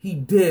he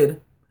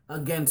did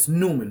against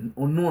Norman.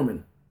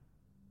 You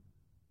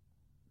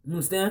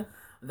understand?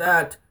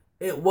 That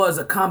it was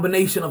a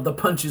combination of the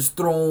punches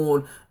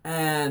thrown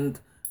and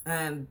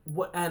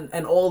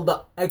all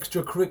the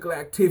extracurricular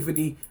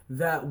activity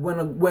that went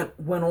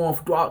on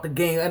throughout the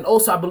game. And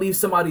also, I believe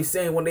somebody's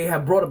saying when they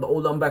had brought up the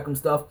Odell Beckham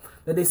stuff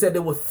that they said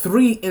there were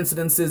 3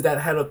 incidences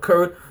that had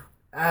occurred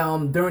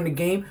during the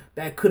game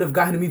that could have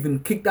gotten him even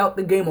kicked out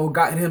the game or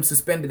gotten him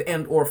suspended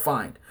and or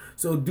fined.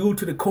 So due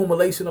to the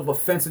accumulation of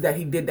offenses that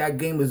he did that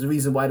game is the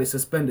reason why they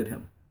suspended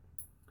him.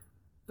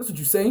 That's what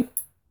you're saying.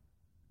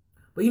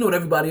 But you know what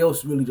everybody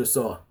else really just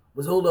saw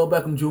was Odell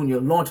Beckham Jr.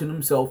 launching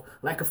himself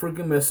like a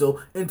freaking missile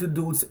into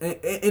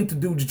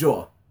dude's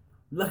jaw.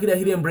 Lucky that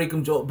he didn't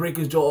break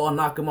his jaw or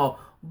knock him out.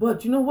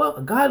 But you know what?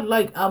 A guy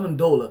like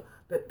Amendola,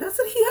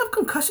 doesn't he have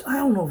concussion? I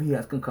don't know if he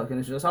has concussion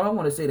insurance. I don't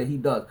want to say that he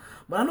does,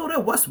 but I know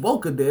that Wes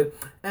Welker did,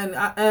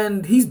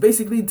 and he's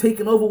basically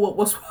taking over what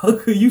Wes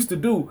Welker used to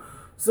do.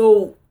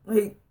 So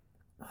like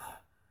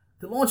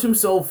to launch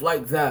himself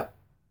like that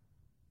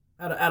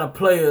at a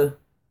player.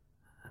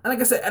 And like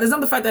I said, and it's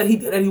not the fact that he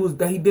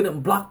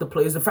didn't block the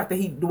play. It's the fact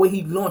that the way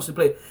he launched the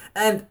play,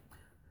 and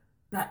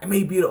that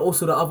may be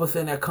also the other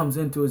thing that comes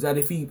into is that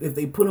if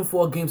they put him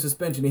for a game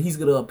suspension and he's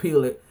gonna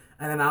appeal it,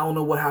 and then I don't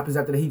know what happens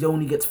after that. He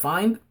only gets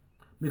fined,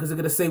 Because they're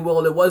gonna say,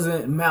 well, it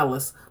wasn't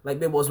malice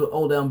like there was with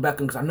Odell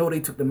Beckham, because I know they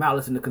took the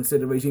malice into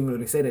consideration, even though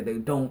they say that they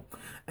don't.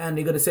 And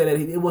they're gonna say that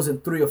it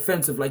wasn't 3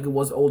 offensive like it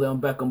was Odell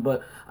Beckham,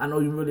 but I know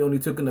you really only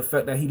took in the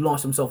fact that he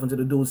launched himself into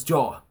the dude's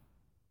jaw,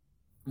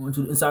 or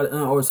inside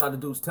the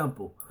dude's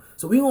temple.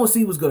 So we gonna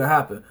see what's gonna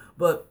happen.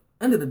 But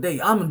end of the day,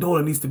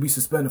 Amendola needs to be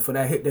suspended for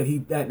that hit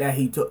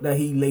that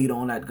he laid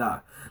on that guy.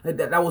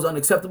 That was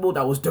unacceptable.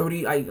 That was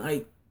dirty.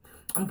 I'm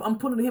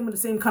putting him in the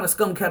same kind of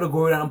scum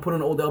category that I'm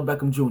putting Odell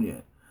Beckham Jr.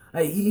 in.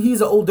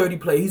 He's an old dirty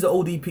player. He's an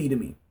ODP to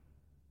me.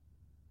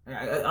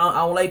 I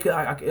don't like it.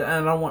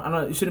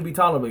 It shouldn't be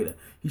tolerated.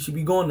 He should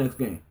be gone next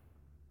game.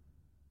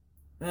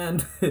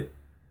 And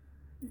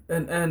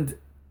and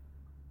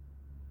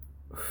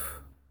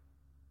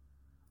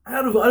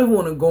I don't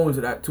want to go into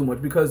that too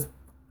much, because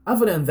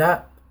other than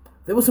that,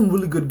 there were some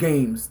really good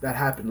games that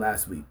happened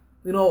last week.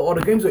 All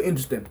the games were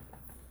interesting.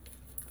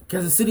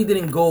 Kansas City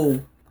didn't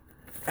go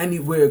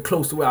anywhere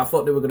close to where I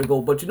thought they were gonna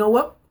go, but you know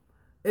what?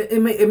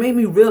 It made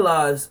me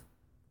realize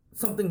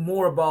something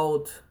more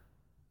about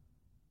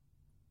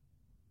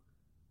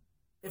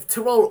if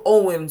Terrell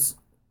Owens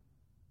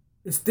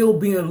is still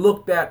being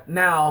looked at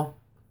now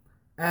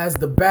as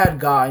the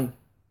bad guy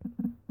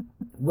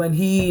when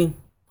he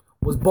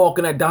was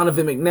balking at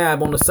Donovan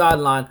McNabb on the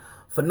sideline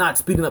for not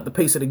speeding up the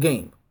pace of the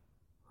game.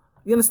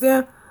 You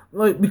understand?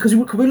 Because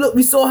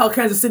we saw how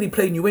Kansas City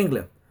played New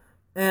England,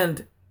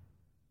 and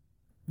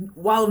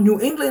while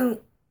New England's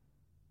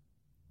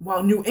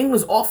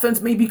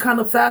offense may be kind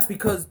of fast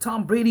because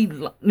Tom Brady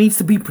needs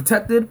to be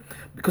protected,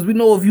 because we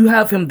know if you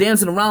have him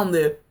dancing around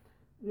there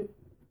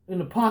in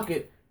the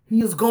pocket,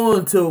 he is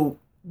going to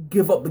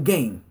give up the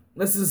game.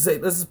 Let's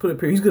just put it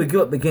here. He's going to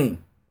give up the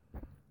game.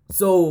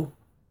 So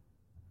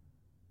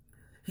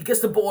he gets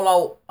the ball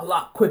out a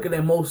lot quicker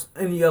than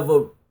any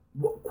other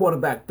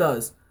quarterback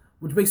does,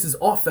 which makes his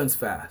offense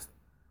fast.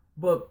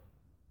 But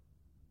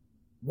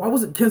why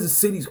wasn't Kansas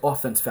City's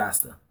offense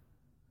faster?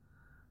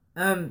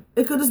 And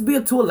it could just be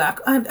to a lack.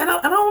 And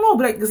I don't know,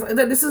 but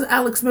this is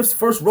Alex Smith's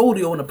first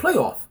rodeo in the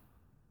playoff.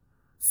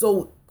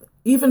 So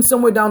even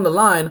somewhere down the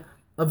line,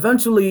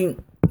 eventually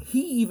he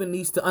even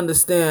needs to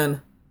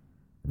understand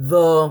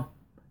the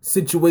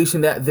situation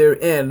that they're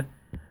in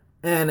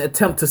and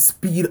attempt to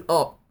speed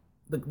up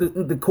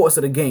the course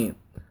of the game.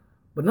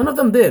 But none of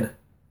them did.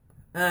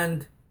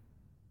 And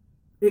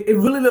it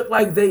really looked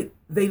like they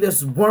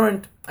just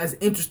weren't as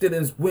interested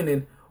in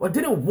winning, or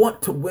didn't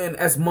want to win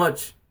as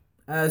much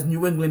as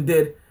New England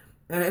did.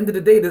 And at the end of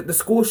the day, the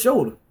score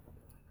showed.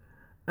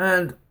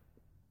 And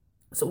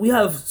so we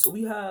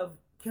have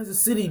Kansas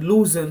City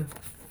losing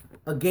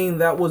a game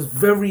that was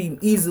very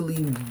easily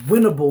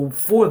winnable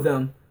for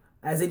them,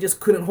 as they just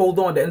couldn't hold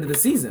on to the end of the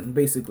season,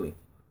 basically.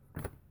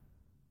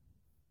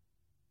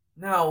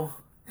 Now,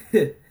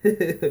 this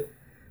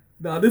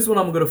one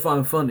I'm going to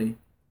find funny.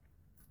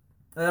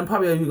 And I'm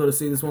probably even going to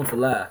save this one for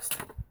last.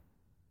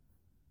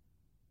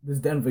 This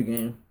Denver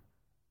game.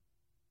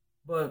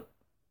 But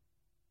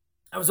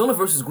Arizona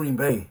versus Green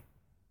Bay.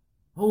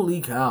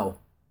 Holy cow.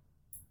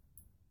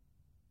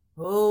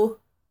 Holy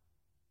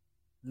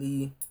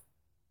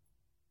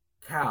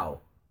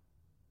cow.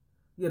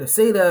 Yeah, to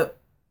say that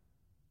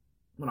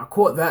when I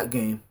caught that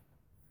game,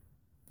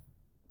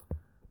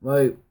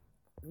 like,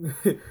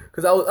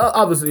 because I was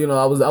obviously,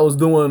 I was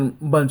doing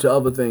a bunch of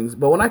other things,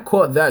 but when I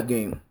caught that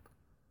game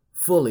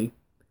fully,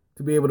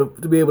 to be able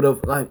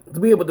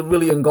to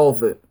really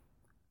engulf it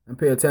and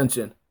pay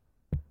attention,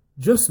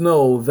 just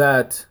know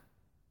that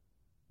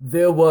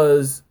it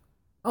was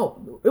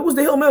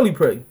the Hail Mary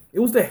play. It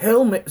was the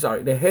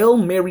Hail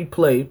Mary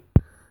play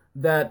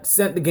that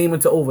sent the game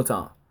into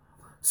overtime.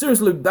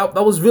 Seriously, that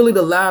was really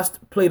the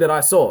last play that I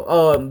saw,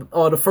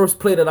 or the first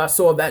play that I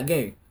saw of that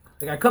game.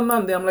 Like, I come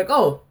down there, I'm like,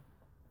 oh,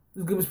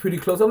 this game is pretty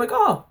close. I'm like,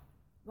 oh,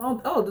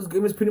 this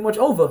game is pretty much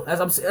over. That's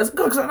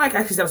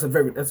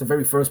the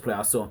very first play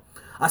I saw.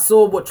 I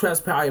saw what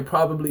transpired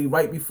probably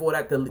right before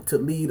that to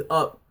lead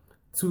up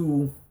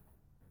to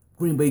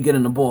Green Bay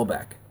getting the ball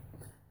back.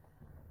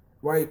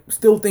 Right,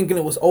 still thinking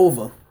it was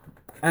over,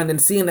 and then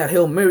seeing that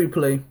Hail Mary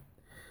play,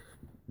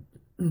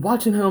 and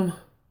watching him.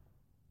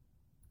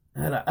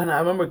 And I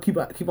remember keep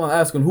on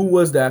asking who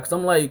was that, because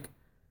I'm like,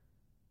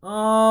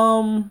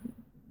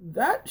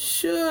 that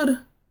should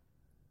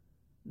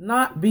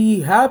not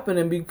be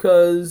happening,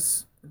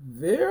 because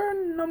their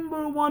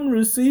number one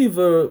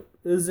receiver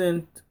is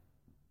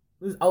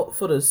out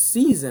for the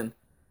season.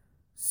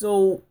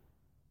 So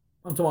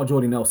I'm talking about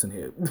Jordy Nelson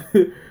here.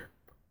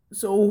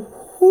 So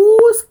who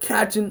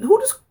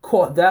just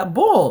caught that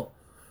ball?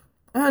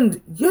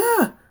 And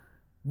yeah,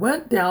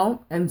 went down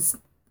and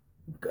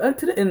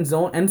into the end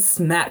zone and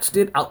snatched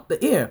it out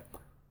the air.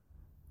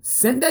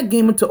 Sent that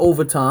game into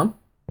overtime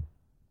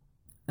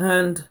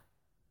and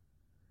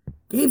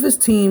gave his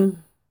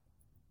team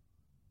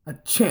a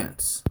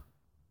chance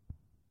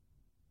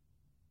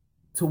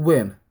to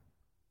win.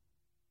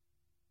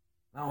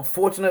 Now,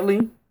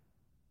 unfortunately,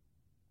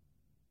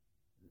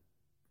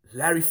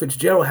 Larry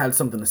Fitzgerald had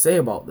something to say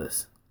about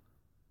this.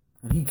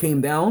 And he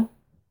came down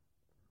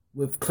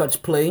with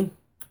clutch play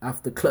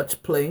after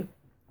clutch play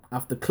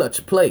after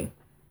clutch play.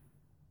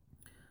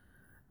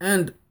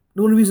 And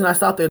the only reason I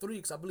stopped there at 3,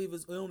 because I believe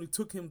it only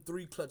took him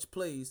 3 clutch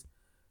plays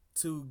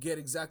to get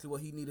exactly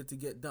what he needed to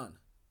get done.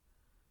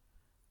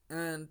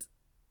 And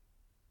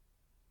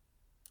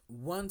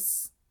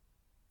once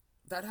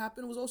that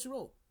happened, it was all she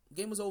wrote.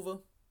 Game was over.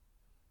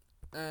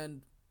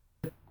 And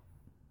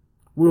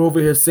we're over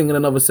here singing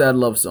another sad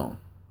love song.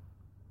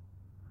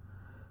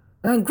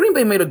 And Green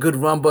Bay made a good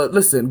run, but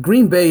listen,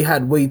 Green Bay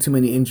had way too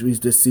many injuries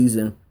this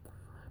season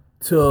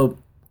to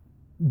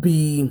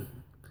be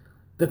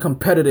the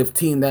competitive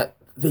team that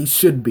they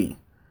should be.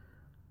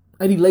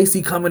 Eddie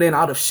Lacy coming in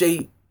out of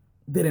shape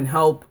didn't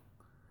help.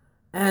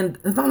 And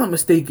if I'm not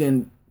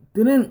mistaken,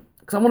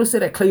 because I want to say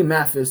that Clay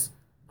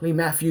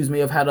Matthews may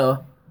have had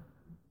a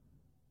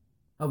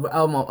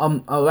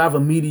rather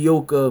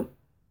mediocre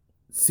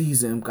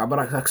season, but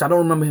I don't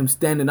remember him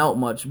standing out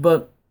much.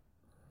 But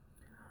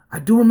I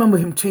do remember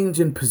him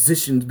changing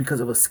positions because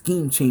of a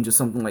scheme change or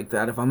something like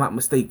that, if I'm not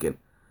mistaken.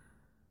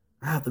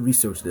 I have to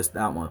research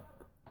that one.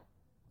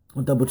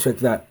 I'll double check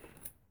that.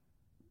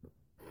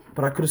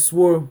 But I could have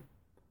swore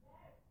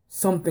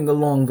something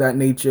along that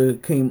nature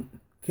came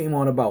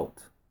on about.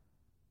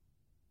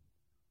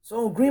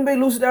 So Green Bay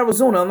loses to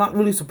Arizona. I'm not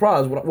really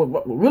surprised.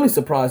 What really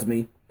surprised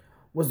me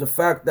was the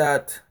fact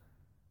that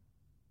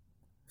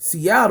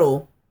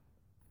Seattle,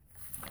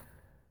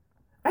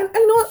 and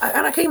you know what?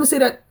 And I can't even say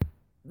that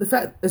the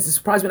fact it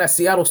surprised me that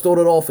Seattle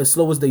started off as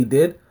slow as they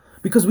did,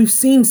 because we've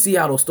seen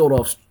Seattle start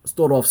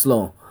off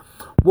slow.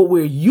 What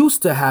we're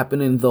used to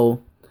happening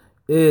though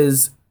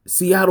is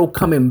Seattle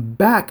coming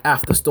back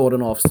after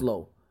starting off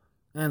slow.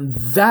 And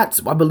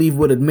that's, I believe,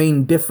 what the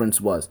main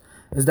difference was,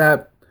 is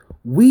that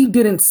we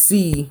didn't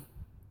see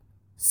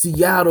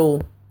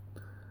Seattle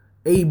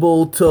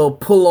able to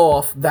pull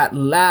off that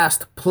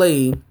last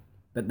play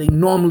that they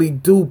normally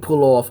do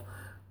pull off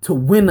to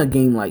win a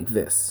game like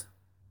this.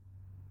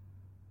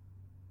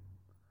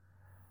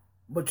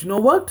 But you know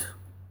what?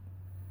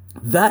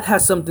 That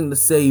has something to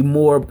say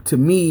more to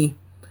me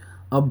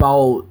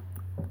about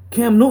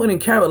Cam Newton in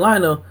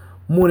Carolina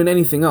more than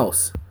anything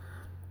else.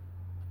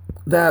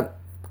 That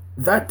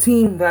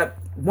team that,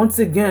 once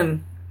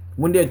again,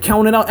 when they're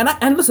counted out,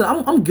 and listen,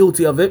 I'm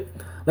guilty of it.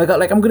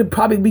 Like I'm gonna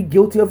probably be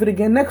guilty of it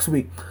again next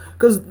week.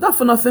 Because not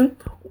for nothing,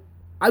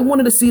 I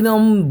wanted to see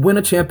them win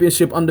a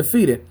championship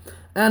undefeated.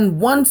 And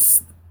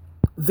once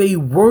they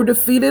were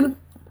defeated,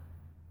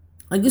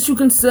 I guess you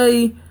can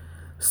say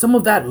some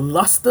of that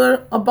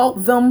luster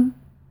about them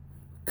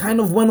kind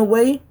of went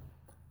away.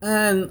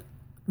 And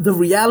the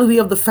reality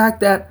of the fact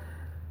that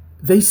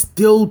they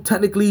still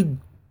technically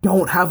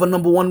don't have a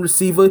number one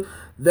receiver.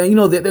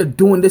 They're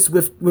doing this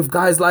with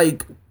guys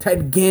like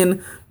Ted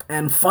Ginn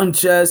and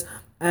Funches,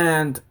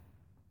 and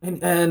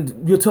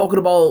you're talking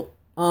about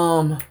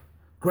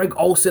Greg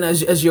Olsen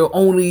as your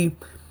only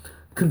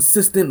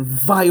consistent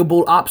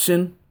viable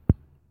option.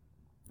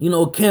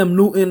 Cam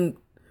Newton.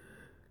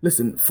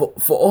 Listen, for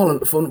all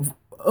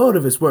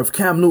of its worth,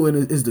 Cam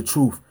Newton is the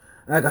truth.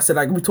 Like I said,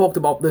 like we talked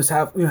about this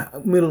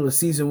middle of the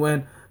season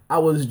when I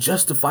was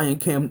justifying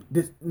Cam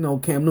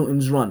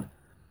Newton's run.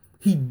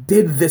 He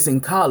did this in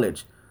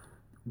college.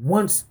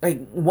 Once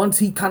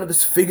he kind of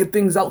just figured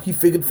things out, he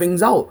figured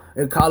things out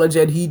in college,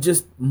 and he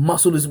just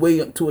muscled his way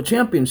up to a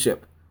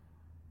championship.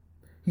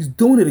 He's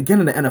doing it again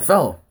in the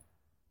NFL.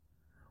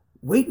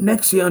 Wait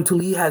next year until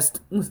he has,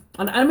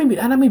 and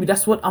maybe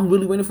that's what I'm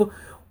really waiting for.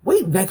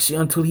 Wait next year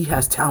until he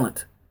has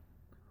talent.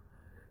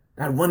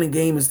 That running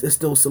game is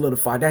still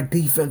solidified. That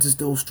defense is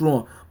still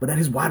strong. But then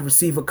his wide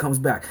receiver comes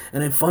back,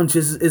 and then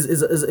Funches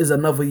is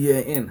another year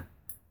in.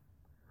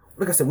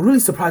 Like I said, we're really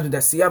surprised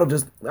that Seattle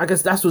I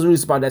guess that's what's really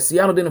surprised, that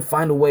Seattle didn't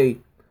find a way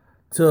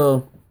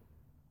to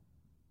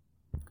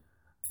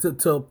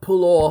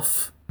pull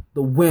off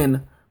the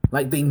win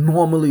like they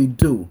normally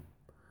do.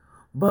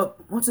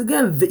 But once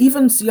again,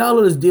 even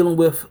Seattle is dealing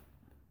with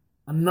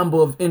a number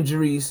of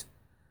injuries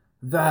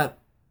that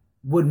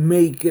would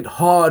make it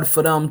hard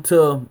for them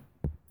to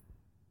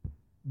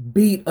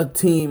beat a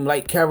team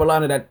like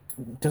Carolina that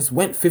just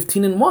went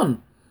 15-1.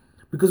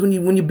 Because when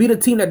you beat a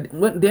team that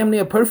went damn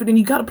near perfect, then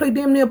you gotta play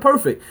damn near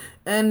perfect.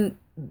 And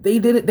they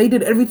did it. They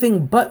did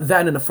everything but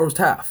that in the first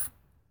half.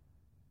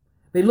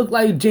 They looked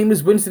like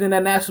Jameis Winston in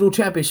that national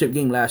championship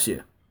game last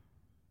year.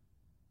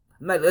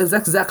 That's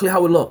exactly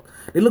how it looked.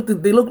 They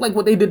looked like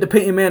what they did to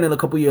Peyton Manning a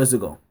couple years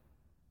ago.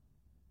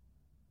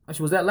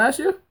 Actually, was that last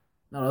year?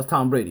 No, that was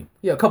Tom Brady.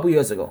 Yeah, a couple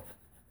years ago.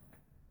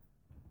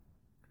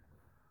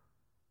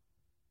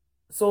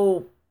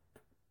 So,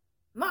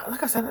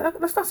 like I said,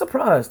 that's not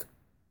surprised.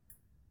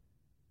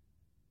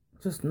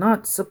 Just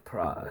not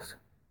surprised.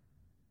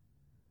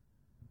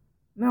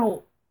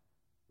 Now,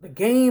 the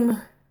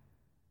game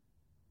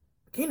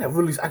that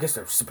really, I guess,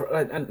 this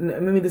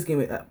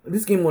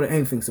game more than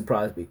anything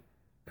surprised me.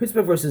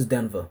 Pittsburgh versus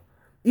Denver.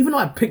 Even though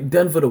I picked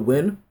Denver to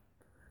win,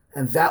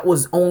 and that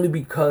was only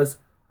because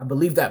I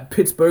believe that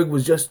Pittsburgh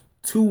was just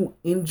too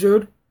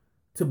injured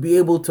to be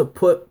able to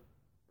put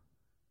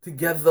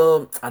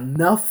together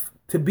enough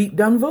to beat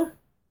Denver.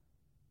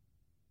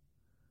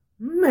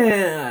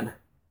 Man,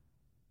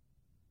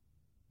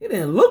 It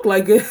didn't look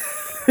like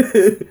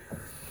it.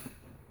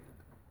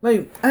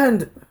 Like,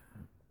 and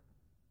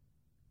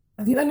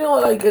you know,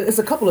 like it's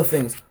a couple of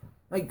things.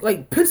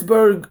 Like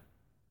Pittsburgh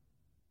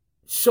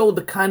showed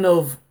the kind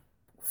of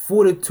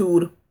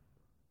fortitude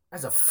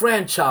as a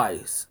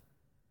franchise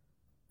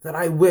that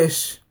I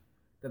wish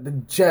that the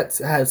Jets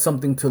had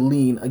something to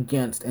lean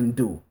against and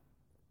do.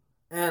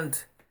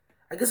 And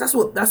I guess that's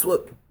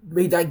what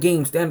made that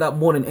game stand out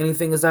more than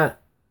anything is that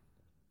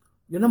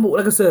your number,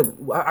 like I said,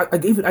 I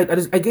gave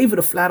it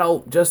a flat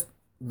out just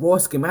raw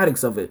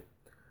schematics of it.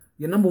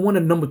 Your number one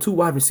and number two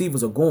wide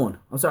receivers are gone.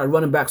 I'm sorry,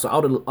 running backs are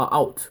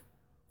out,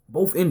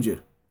 both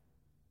injured.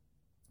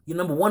 Your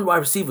number one wide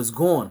receiver is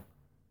gone.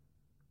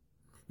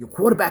 Your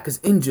quarterback is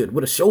injured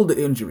with a shoulder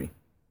injury.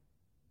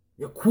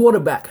 Your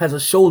quarterback has a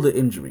shoulder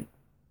injury.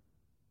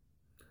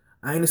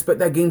 I didn't expect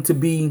that game to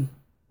be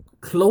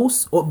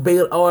close or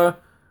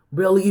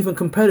barely even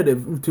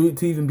competitive,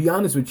 to even be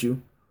honest with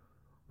you.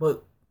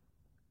 But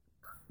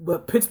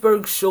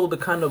Pittsburgh showed the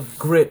kind of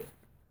grit,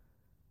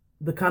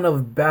 the kind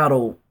of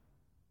battle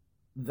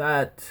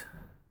that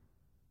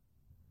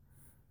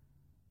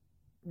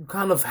you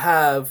kind of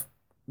have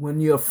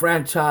when you're a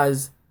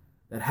franchise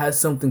that has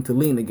something to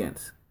lean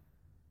against.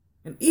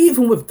 And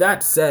even with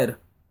that said,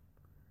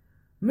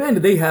 man,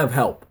 did they have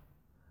help?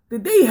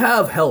 Did they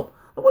have help?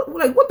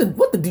 What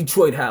did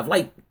Detroit have?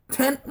 Like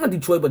 10, not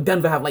Detroit, but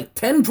Denver have like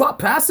 10 drop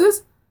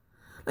passes?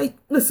 Like,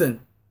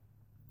 listen,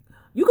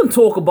 you can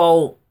talk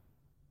about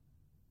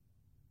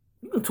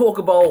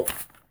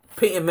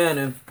Peyton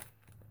Manning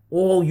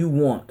all you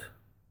want.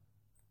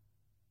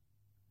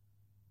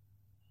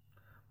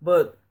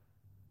 But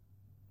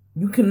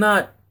you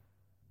cannot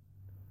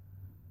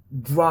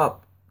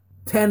drop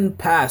 10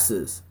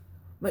 passes.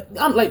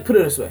 Like put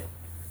it this way.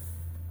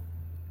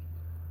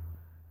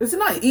 Is it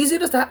not easier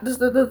just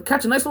to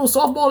catch a nice little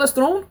softball that's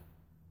thrown?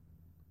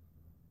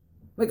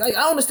 Like I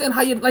don't understand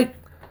how you like.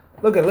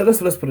 Look at let's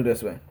put it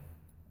this way.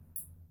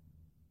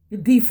 Your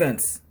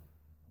defense.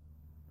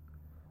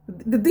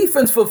 The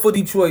defense for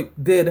Detroit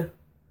did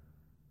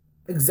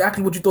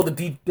exactly what you thought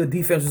the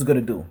defense was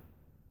gonna do,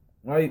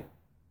 right?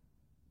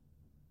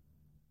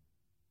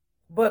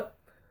 But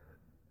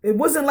it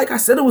wasn't like I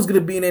said it was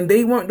gonna be, and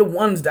they weren't the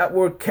ones that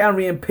were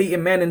carrying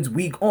Peyton Manning's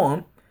weak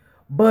arm,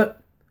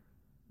 but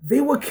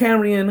they were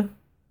carrying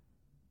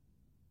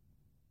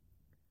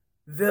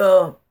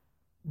the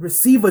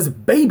receiver's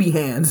baby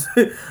hands.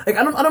 Like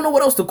I don't know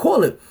what else to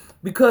call it,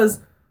 because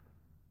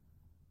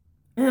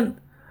and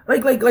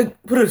like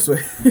put it this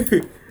way,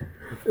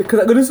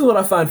 because this is what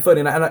I find funny,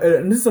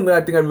 and this is something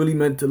I think I really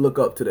meant to look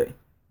up today.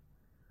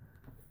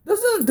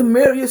 Doesn't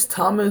Demaryius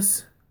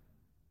Thomas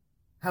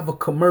have a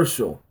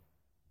commercial,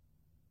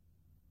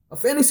 a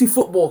fantasy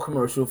football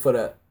commercial for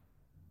that,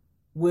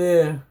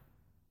 where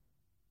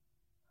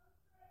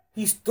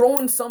he's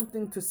throwing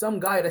something to some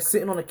guy that's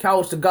sitting on the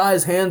couch. The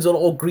guy's hands are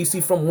all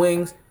greasy from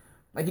wings.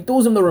 Like he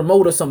throws him the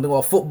remote or something,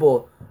 or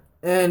football,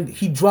 and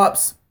he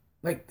drops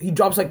like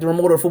the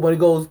remote or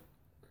football.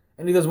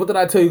 And he goes, "What did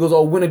I tell you?" He goes,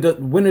 "Oh,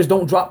 winners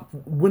don't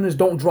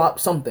drop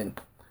something."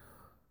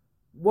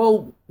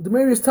 Well,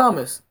 Demaryius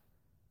Thomas,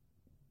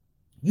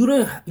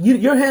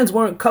 your hands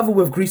weren't covered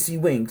with greasy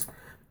wings.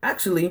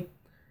 Actually,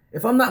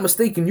 if I'm not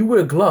mistaken, you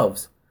wear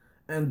gloves.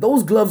 And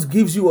those gloves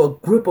gives you a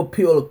grip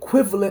appeal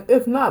equivalent,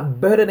 if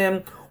not better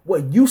than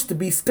what used to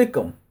be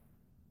Stickum.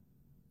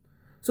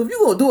 So if you're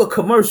going to do a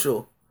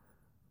commercial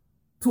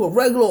to a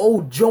regular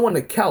old Joe on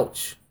the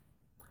couch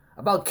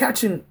about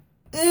catching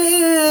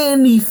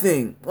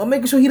anything, or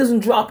making sure he doesn't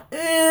drop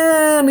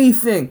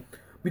anything,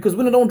 because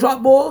when they don't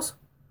drop balls,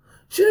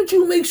 shouldn't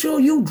you make sure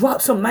you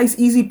drop some nice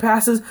easy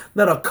passes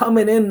that are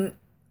coming in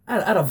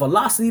at a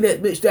velocity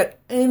that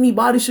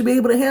anybody should be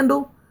able to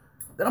handle?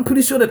 That I'm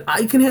pretty sure that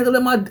I can handle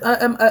at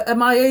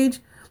my age.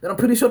 That I'm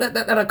pretty sure that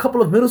a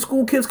couple of middle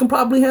school kids can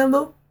probably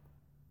handle.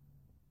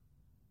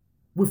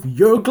 With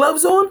your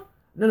gloves on?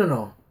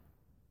 No.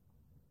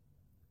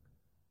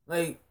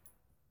 Like,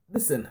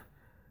 listen.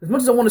 As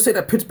much as I want to say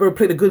that Pittsburgh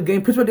played a good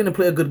game, Pittsburgh didn't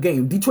play a good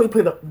game. Denver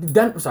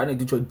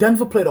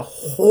played a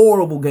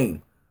horrible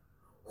game.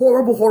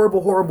 Horrible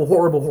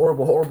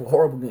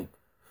game.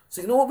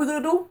 So you know what we're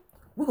going to do?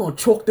 We're going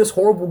to chalk this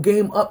horrible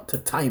game up to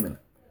timing.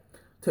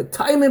 To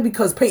timing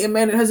because Peyton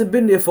Manning hasn't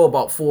been there for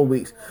about 4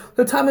 weeks.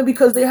 To timing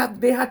because they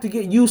had to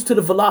get used to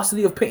the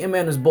velocity of Peyton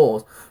Manning's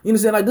balls. You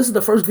understand? Like, this is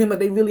the first game that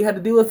they really had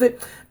to deal with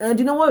it. And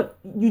you know what?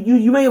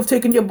 You may have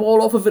taken your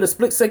ball off of it a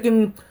split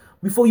second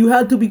before you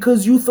had to,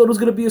 because you thought it was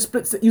gonna be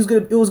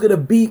it was gonna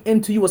be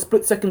into you a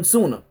split second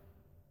sooner.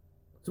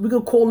 So we're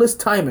gonna call this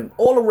timing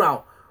all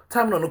around.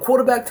 Timing on the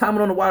quarterback,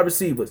 timing on the wide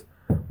receivers.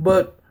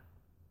 But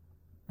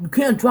you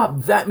can't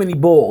drop that many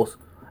balls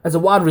as a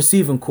wide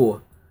receiving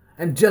core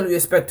and generally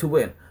expect to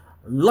win.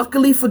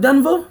 Luckily for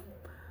Denver,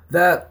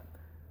 that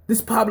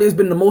this probably has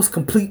been the most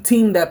complete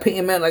team that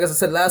Peyton Manning, like I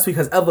said last week,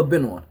 has ever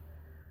been on.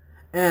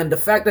 And the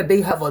fact that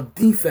they have a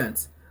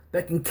defense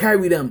that can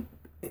carry them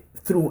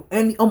through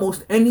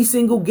almost any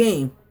single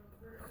game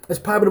is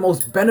probably the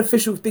most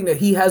beneficial thing that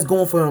he has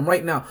going for him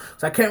right now.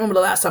 So I can't remember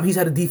the last time he's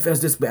had a defense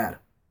this bad.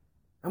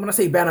 And when I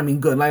say bad, I mean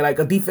good. Like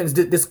a defense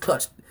this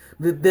clutch,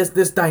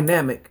 this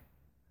dynamic.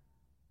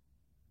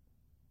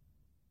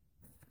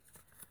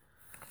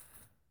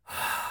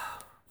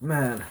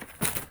 Man,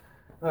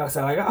 like I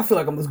said, like, I feel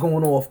like I'm just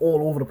going off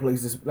all over the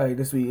place this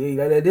week.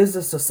 There's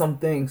just some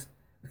things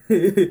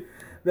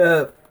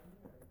that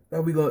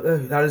we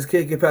gonna I just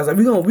can't get past. Like,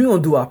 we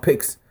gonna do our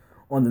picks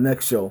on the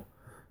next show,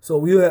 so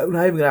we're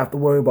not even gonna have to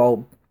worry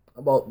about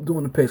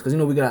doing the picks because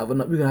we're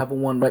gonna have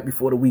one right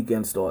before the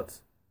weekend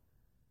starts.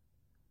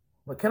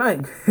 But can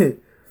I?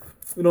 You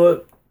know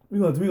what?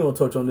 We're gonna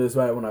touch on this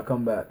right when I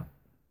come back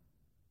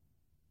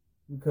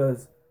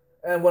and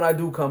when I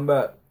do come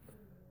back,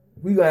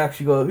 we're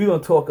gonna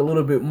talk a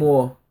little bit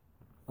more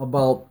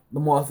about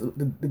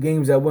the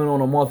games that went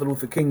on Martin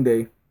Luther King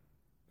Day.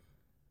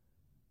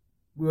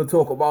 We're gonna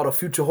talk about a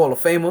future Hall of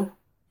Famer.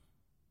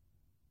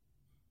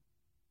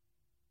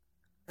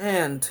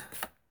 And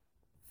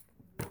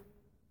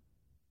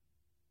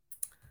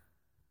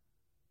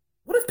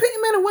what if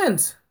Peyton Manning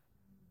wins?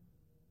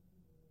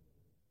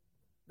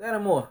 That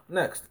and more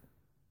next.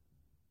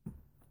 They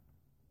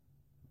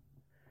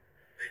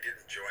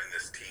didn't join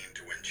this team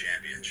to win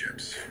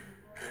championships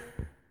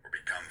or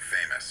become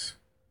famous.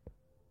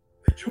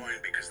 They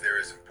joined because there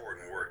is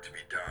important work to be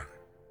done,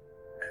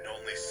 and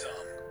only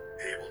some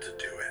able to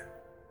do it.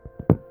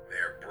 They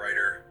are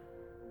brighter,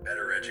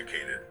 better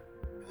educated,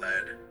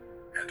 led,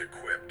 and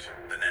equipped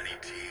than any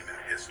team in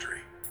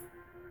history.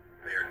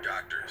 They are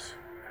doctors,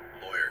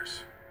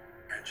 lawyers,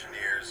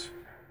 engineers,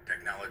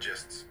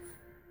 technologists,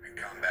 and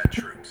combat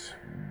troops,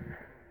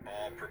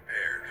 all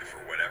prepared for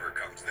whatever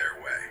comes their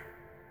way.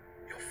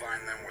 You'll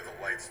find them where the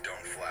lights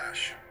don't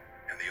flash,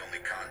 and the only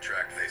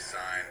contract they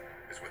sign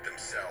is with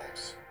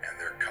themselves and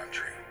their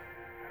country.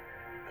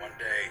 One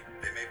day,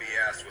 they may be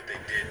asked what they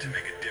did to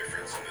make a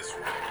difference in this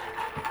world,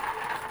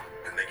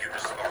 and they can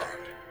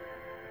respond,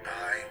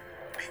 I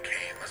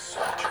became a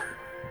soldier.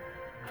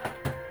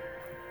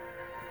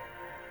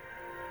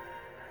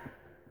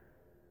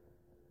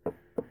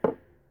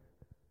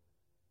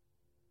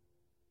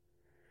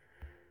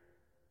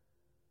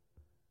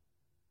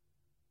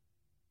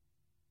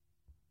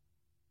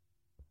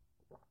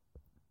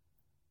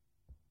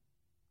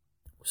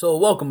 So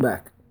welcome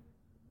back.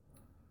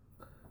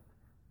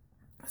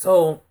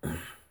 So I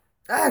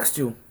asked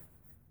you,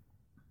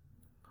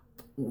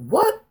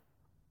 what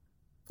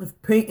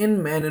if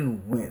Peyton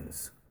Manning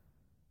wins?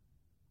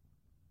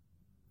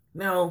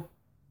 Now,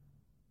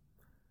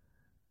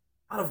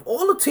 out of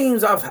all the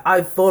teams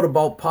I've thought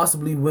about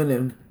possibly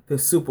winning the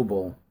Super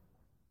Bowl,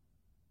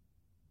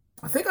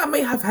 I think I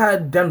may have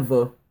had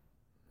Denver,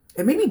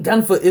 and maybe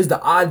Denver is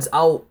the odds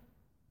out,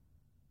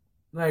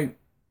 like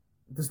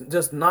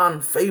just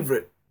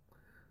non-favorite.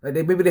 Like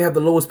maybe they have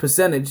the lowest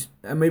percentage,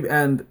 and maybe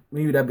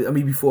that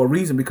maybe for a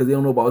reason because they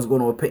don't know about what's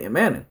going on with Peyton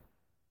Manning.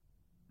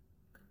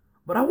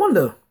 But I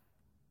wonder,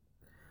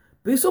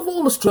 based off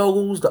all the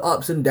struggles, the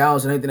ups and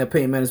downs, and everything that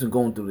Peyton Manning's been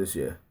going through this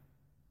year,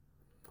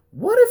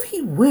 what if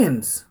he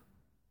wins?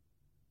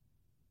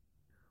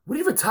 Would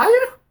he retire?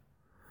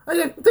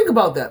 Think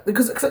about that.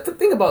 Because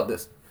think about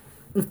this.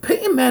 If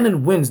Peyton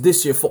Manning wins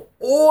this year for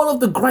all of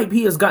the gripe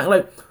he has gotten,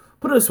 like,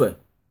 put it this way.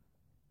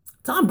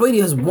 Tom Brady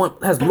has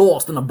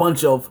lost in a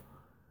bunch of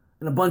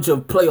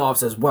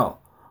playoffs as well.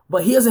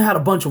 But he hasn't had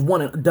a bunch of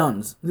one and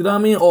dones. You know what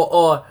I mean?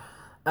 Or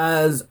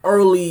as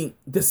early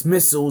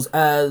dismissals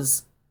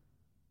as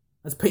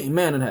Peyton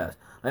Manning has.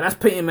 Like, that's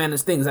Peyton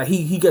Manning's thing, is that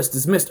he gets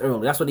dismissed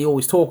early. That's what they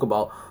always talk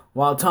about.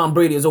 While Tom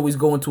Brady is always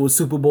going to a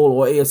Super Bowl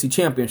or AFC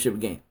Championship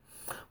game.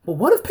 But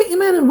what if Peyton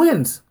Manning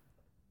wins?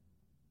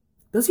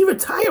 Does he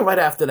retire right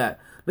after that?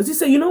 Does he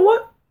say, you know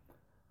what?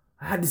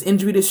 I had this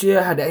injury this year.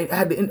 I had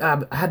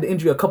the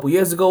injury a couple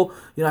years ago.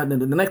 You know,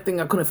 the next thing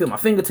I couldn't feel my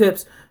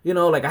fingertips. You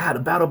know, like I had to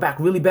battle back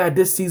really bad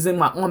this season.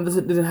 My arm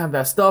didn't have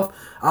that stuff.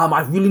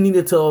 I really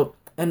needed to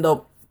end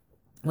up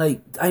we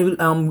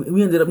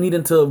ended up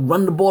needing to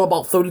run the ball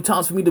about 30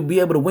 times for me to be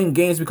able to win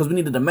games because we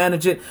needed to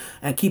manage it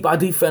and keep our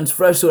defense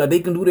fresh so that they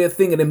can do their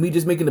thing, and then me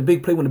just making the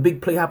big play when the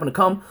big play happened to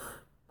come.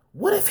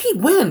 What if he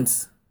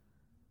wins?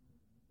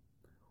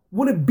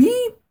 Would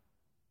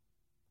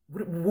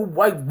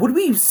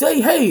we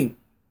say, hey,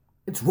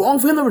 it's wrong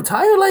for him to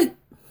retire? Like,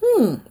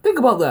 think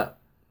about that.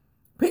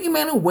 Peyton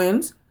Manning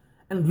wins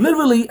and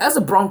literally, as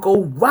a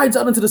Bronco, rides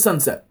out into the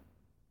sunset.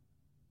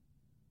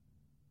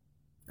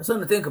 That's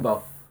something to think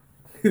about.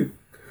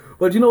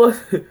 But you know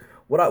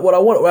what? what I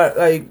want,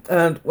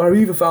 and what I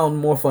even found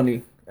more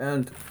funny,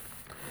 and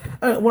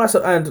when I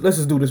said, and let's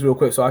just do this real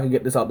quick so I can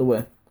get this out the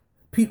way.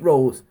 Pete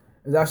Rose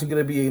is actually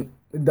going to be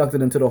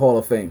inducted into the Hall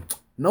of Fame.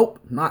 Nope,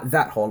 not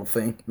that Hall of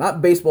Fame.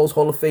 Not baseball's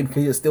Hall of Fame,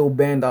 because he's still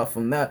banned out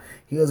from that.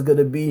 He is going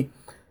to be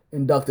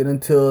inducted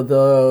into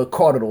the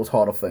Cardinals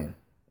Hall of Fame.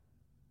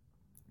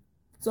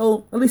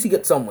 So, at least he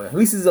gets somewhere. At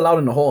least he's allowed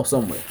in the Hall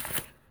somewhere.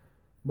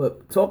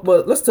 But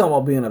let's talk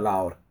about being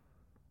allowed.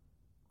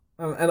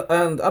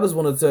 And I just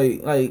want to say,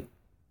 like,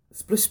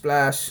 splish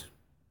splash,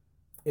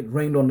 it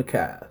rained on the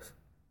Cavs.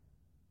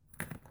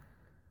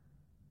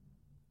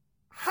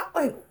 How,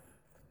 like,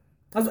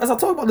 as I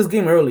talked about this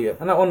game earlier,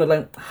 and I wonder,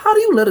 like, how do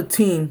you let a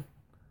team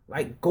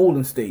like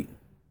Golden State.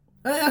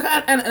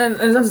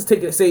 And not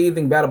to say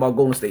anything bad about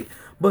Golden State,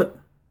 but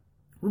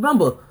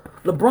remember,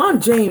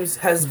 LeBron James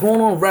has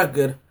gone on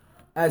record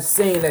as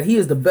saying that he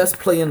is the best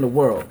player in the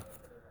world.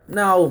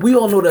 Now, we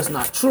all know that's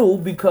not true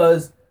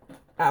because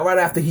right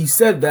after he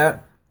said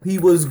that, he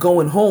was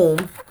going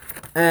home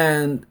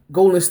and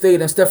Golden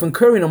State and Stephen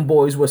Curry and them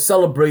boys were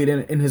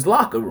celebrating in his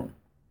locker room.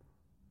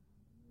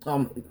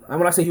 And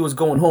when I say he was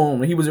going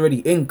home, he was already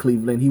in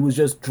Cleveland. He was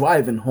just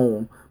driving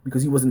home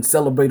because he wasn't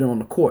celebrating on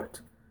the court.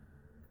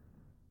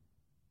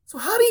 So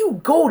how do you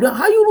go down?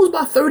 How do you lose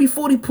by 30,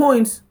 40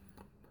 points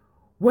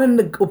when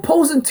the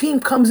opposing team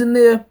comes in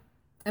there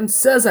and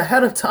says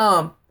ahead of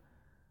time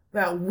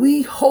that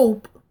we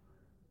hope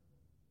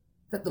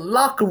that the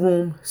locker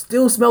room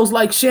still smells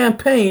like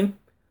champagne,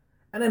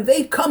 and then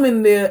they come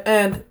in there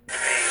and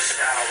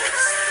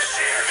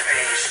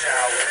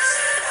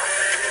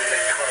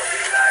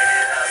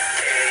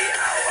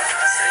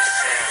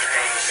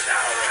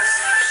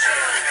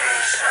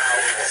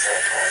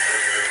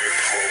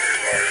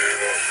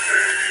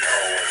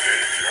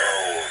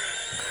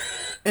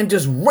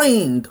just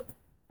rained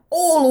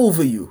all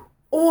over you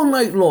all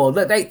night long.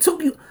 That they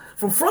took you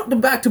from front to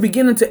back, to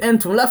beginning to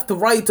end, from left to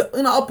right, to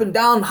up and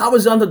down,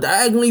 horizontal,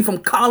 diagonally, from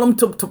column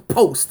to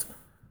post.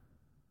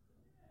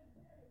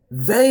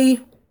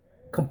 They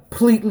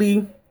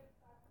completely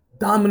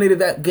dominated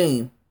that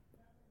game.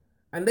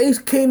 And they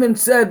came and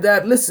said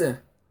that, listen,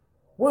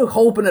 we're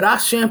hoping that our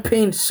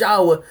champagne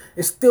shower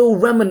is still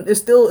there's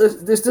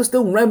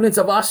still remnants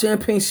of our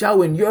champagne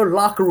shower in your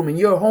locker room, in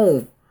your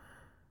home.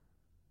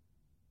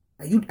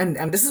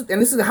 And this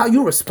is how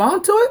you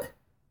respond to it?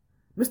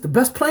 Mr.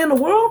 Best Player in the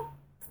world?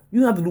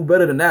 You have to do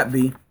better than that,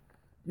 B.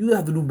 You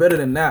have to do better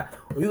than that.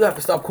 Or you have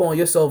to stop calling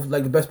yourself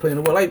like the best player in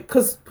the world. Like,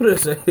 cause put it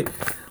this way.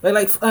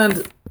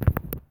 And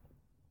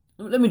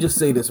let me just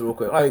say this real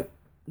quick. Like,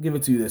 give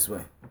it to you this way.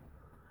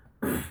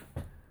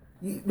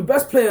 The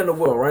best player in the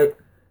world, right?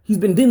 He's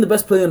been deemed the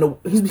best player in the.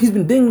 He's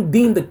been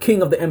deemed the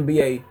king of the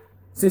NBA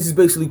since he's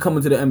basically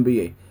coming to the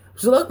NBA.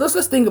 So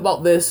let's think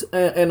about this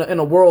in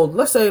a world,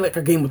 let's say like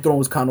a Game of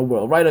Thrones kind of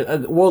world, right?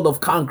 A world of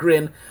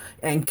conquering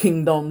and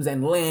kingdoms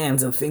and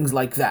lands and things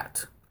like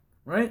that,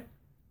 right?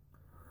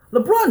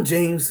 LeBron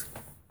James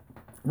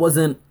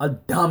wasn't a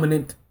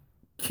dominant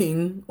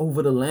king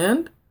over the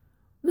land.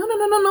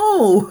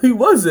 No, he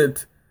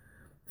wasn't.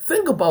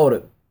 Think about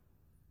it.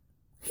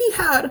 He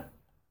had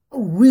a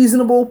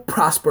reasonable,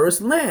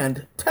 prosperous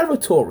land,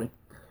 territory.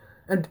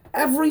 And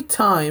every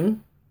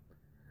time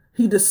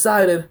he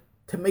decided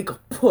to make a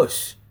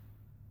push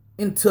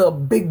into a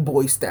big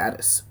boy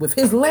status with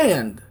his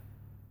land,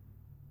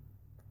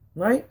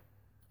 right?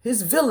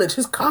 His village,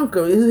 his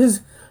conquer,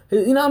 his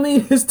you know what I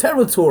mean? His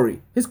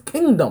territory, his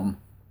kingdom,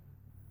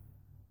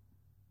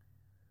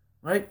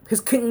 right? His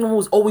kingdom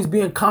was always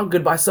being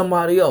conquered by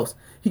somebody else.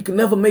 He could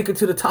never make it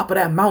to the top of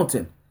that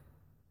mountain,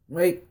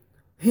 right?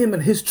 Him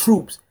and his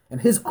troops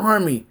and his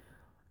army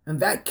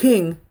and that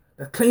king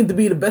that claimed to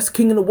be the best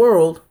king in the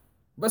world,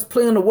 best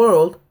player in the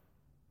world,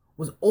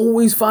 was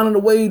always finding a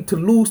way to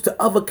lose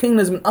to other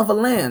kingdoms and other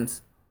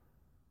lands.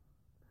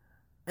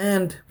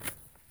 And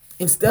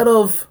instead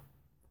of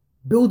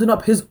building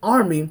up his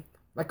army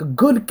like a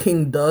good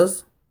king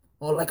does,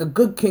 or like a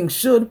good king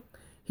should,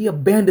 he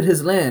abandoned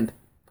his land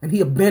and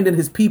he abandoned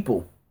his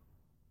people.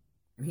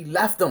 And he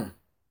left them.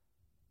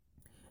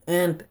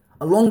 And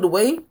along the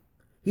way,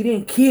 he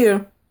didn't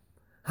care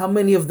how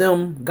many of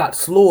them got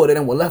slaughtered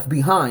and were left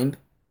behind,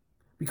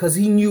 because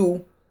he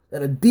knew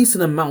that a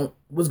decent amount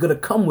was going to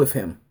come with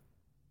him.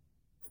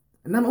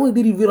 And not only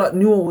did he realize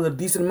knew a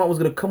decent amount was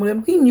going to come with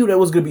him, he knew there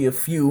was going to be a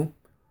few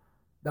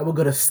that were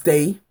going to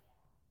stay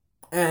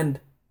and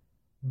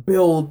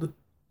build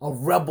a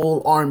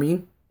rebel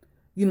army,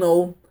 you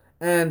know,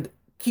 and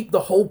keep the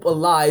hope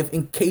alive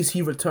in case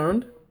he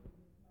returned.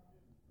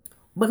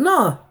 But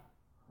nah,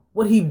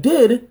 what he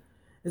did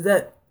is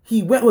that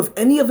he went with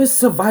any of his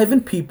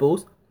surviving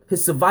peoples,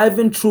 his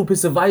surviving troop,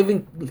 his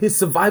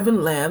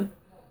surviving land,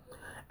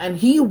 and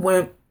he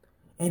went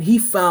and he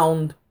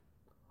found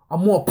a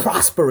more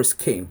prosperous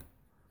king,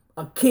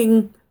 a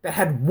king that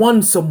had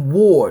won some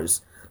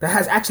wars, that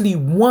has actually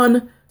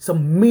won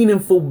some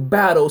meaningful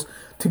battles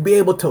to be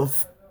able to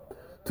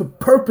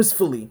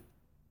purposefully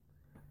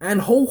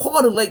and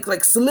wholeheartedly,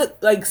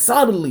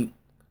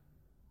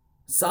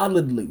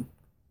 solidly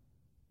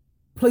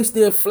place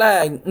their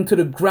flag into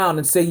the ground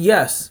and say,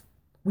 yes,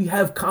 we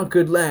have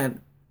conquered land.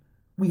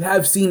 We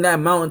have seen that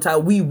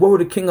mountaintop. We were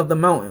the king of the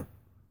mountain.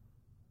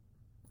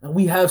 And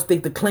we have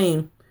staked the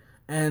claim.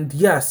 And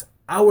yes,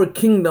 our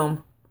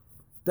kingdom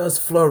does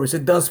flourish.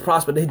 It does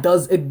prosper. It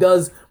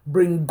does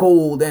bring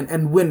gold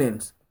and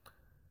winnings.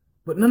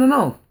 But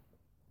no.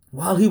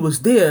 While he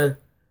was there,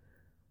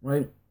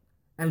 right,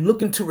 and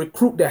looking to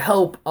recruit the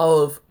help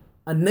of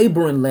a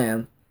neighboring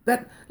land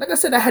that, like I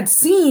said, I had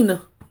seen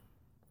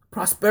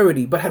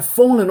prosperity, but had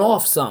fallen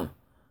off some,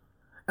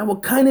 and were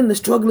kind of in the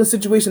struggling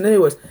situation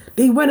anyways.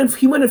 He went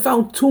and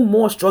found two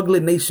more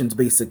struggling nations,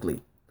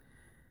 basically.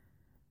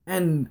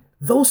 And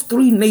those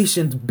three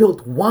nations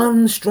built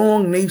one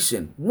strong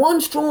nation,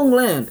 one strong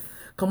land,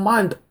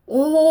 combined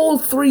all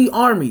three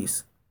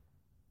armies,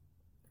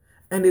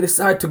 and they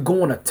decide to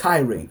go on a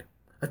tirade,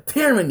 a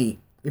tyranny,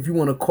 if you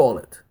want to call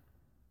it.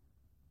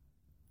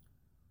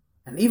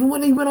 And even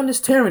when they went on this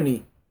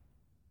tyranny,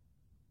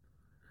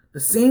 the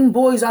same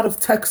boys out of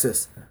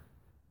Texas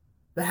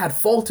that had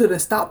faltered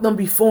and stopped them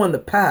before in the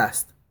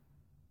past,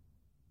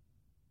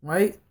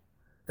 right?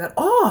 That,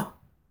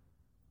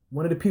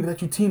 one of the people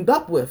that you teamed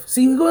up with.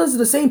 See, it was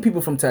the same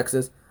people from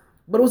Texas,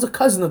 but it was a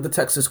cousin of the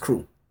Texas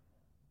crew.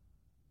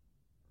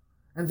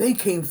 And they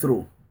came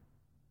through.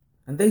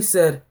 And they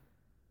said,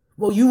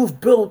 well, you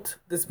have built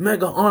this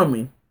mega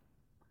army,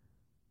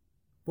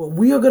 but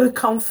we are going to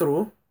come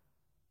through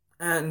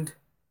and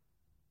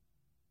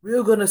we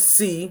are going to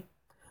see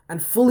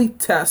and fully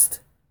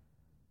test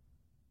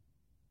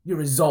your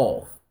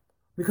resolve.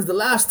 Because the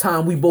last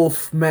time we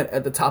both met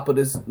at the top of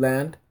this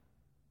land,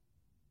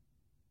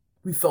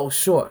 we fell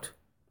short.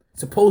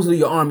 Supposedly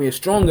your army is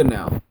stronger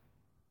now.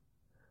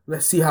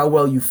 Let's see how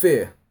well you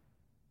fare.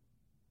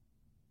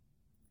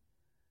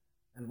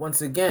 And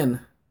once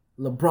again,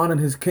 LeBron and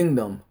his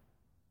kingdom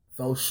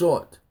fell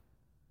short.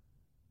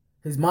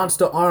 His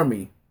monster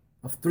army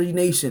of 3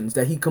 nations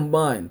that he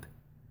combined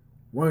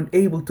weren't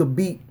able to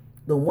beat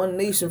the one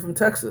nation from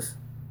Texas.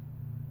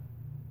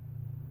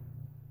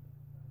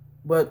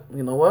 But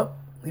you know what?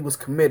 He was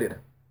committed.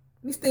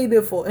 He stayed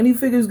there and he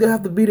figured he was going to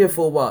have to be there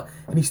for a while.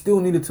 And he still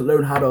needed to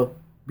learn how to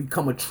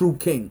become a true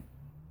king.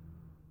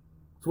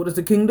 So what does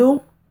the king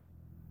do?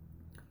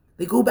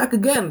 They go back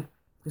again.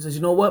 He says,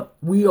 you know what?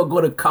 We are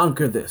going to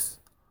conquer this.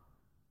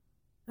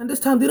 And this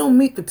time they don't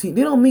meet the team.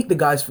 They don't meet the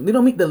guys. They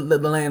don't meet the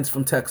lands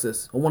from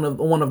Texas or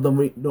one of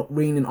the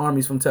reigning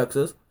armies from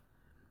Texas.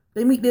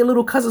 They meet their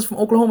little cousins from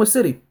Oklahoma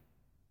City.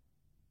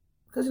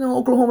 Because, you know,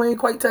 Oklahoma ain't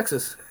quite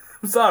Texas.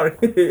 I'm sorry.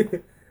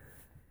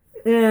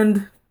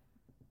 And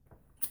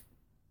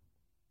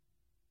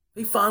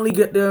they finally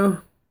get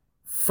their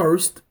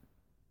first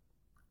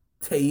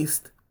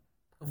taste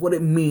of what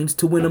it means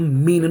to win a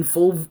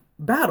meaningful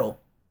battle,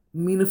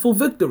 meaningful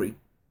victory,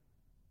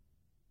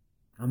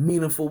 a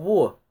meaningful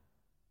war.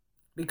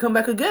 They come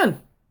back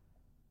again.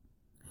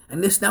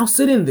 And they're now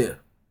sitting there,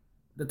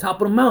 the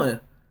top of the mountain.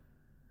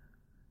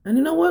 And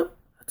you know what?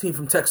 A team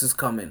from Texas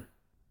come in.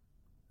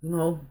 You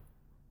know,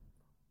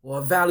 or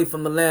a valley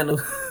from the land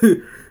of,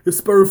 a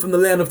spur from the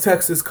land of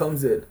Texas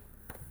comes in.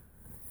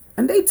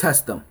 And they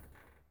test them.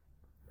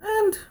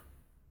 And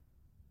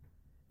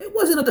it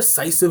wasn't a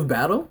decisive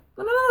battle.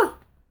 No.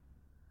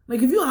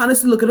 Like, if you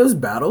honestly look at those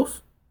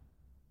battles,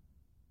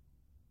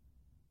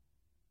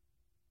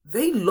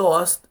 they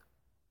lost,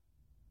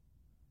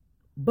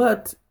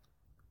 but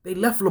they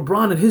left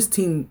LeBron and his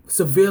team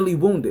severely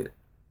wounded.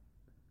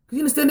 Because you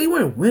understand, they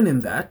weren't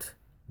winning that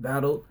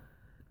battle.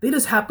 They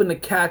just happened to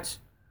catch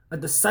a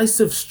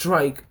decisive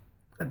strike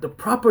at the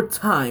proper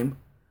time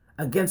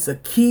against a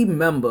key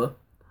member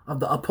of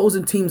the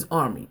opposing team's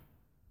army.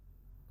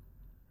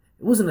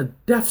 It wasn't a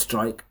death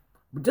strike,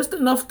 but just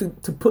enough to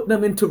put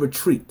them into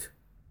retreat.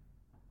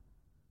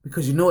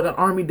 Because you know what that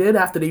army did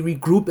after they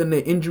regrouped and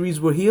their injuries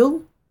were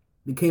healed?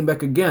 They came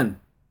back again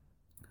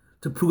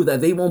to prove that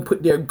they won't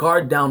put their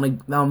guard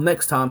down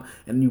next time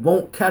and you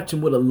won't catch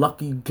them with a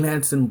lucky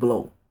glancing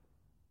blow.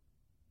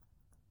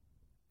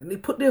 And they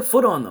put their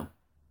foot on them.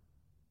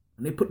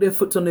 And they put their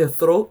foot on their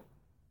throat.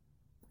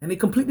 And they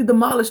completely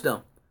demolished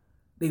them.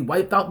 They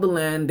wiped out the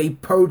land. They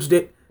purged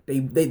it.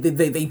 They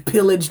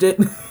pillaged it.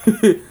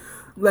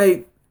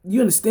 Like, you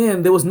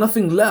understand, there was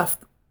nothing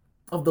left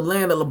of the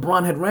land that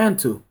LeBron had ran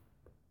to.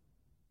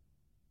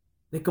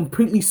 They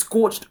completely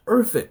scorched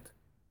earth it.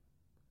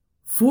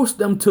 Forced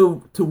them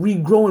to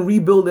regrow and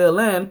rebuild their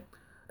land,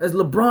 as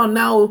LeBron,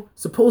 now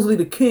supposedly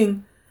the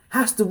king,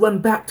 has to run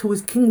back to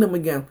his kingdom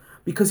again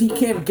because he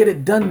can't get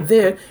it done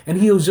there and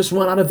he'll just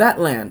run out of that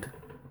land.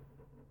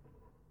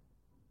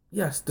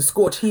 Yes, the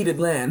scorched, heated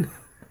land.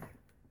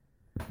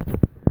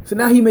 So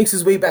now he makes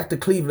his way back to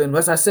Cleveland.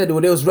 As I said,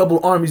 there was rebel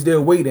armies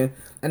there waiting,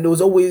 and there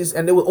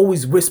were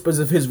always whispers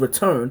of his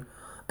return.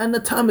 And the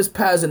time has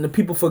passed, and the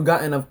people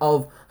forgotten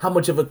of how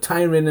much of a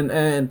tyrant and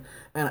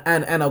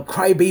a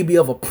crybaby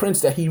of a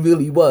prince that he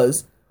really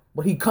was.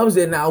 But he comes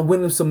there now,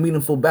 winning some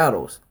meaningful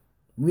battles,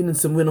 winning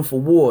some meaningful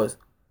wars,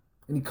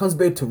 and he comes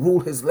back to rule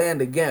his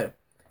land again.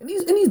 And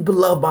he's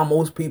beloved by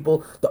most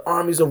people. The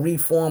armies are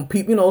reformed.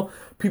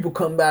 People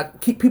come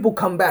back. People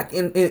come back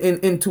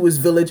into his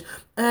village,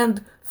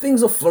 and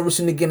things are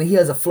flourishing again. And he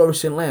has a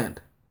flourishing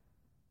land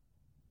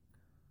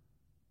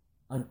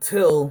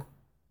until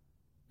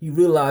he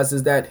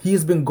realizes that he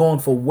has been gone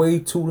for way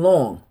too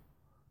long,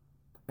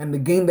 and the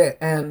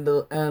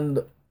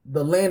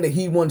land that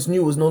he once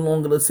knew is no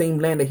longer the same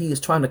land that he is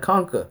trying to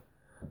conquer.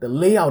 The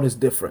layout is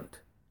different,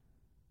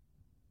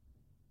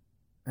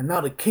 and now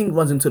the king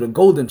runs into the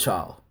golden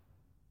child,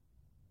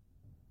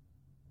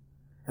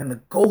 and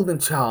the golden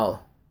child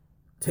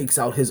takes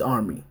out his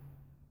army,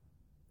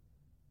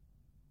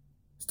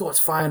 starts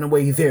firing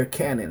away their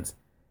cannons,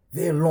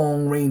 their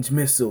long-range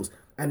missiles,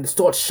 and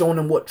starts showing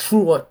them what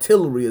true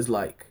artillery is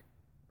like.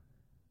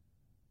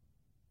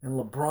 And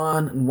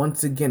LeBron,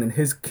 once again, in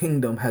his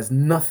kingdom, has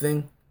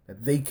nothing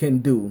that they can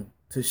do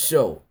to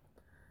show,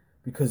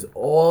 because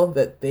all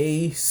that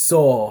they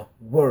saw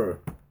were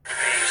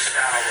Champagne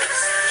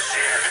showers,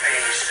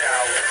 champagne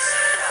showers.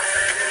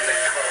 Popping in the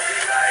club, we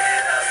light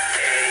it up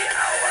every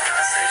hour.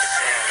 I say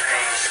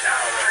champagne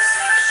showers,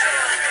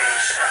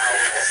 champagne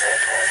showers.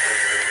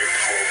 Popping in the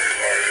club, we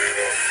light it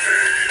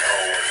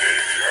up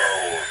every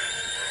hour.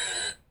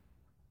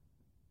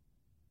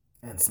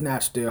 and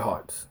snatched their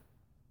hearts.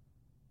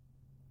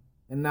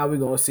 And now we're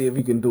going to see if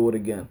he can do it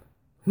again.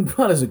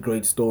 That is a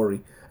great story.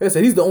 Like I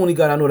said, he's the only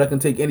guy I know that can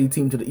take any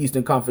team to the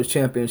Eastern Conference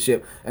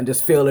Championship and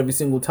just fail every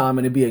single time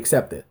and it be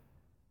accepted.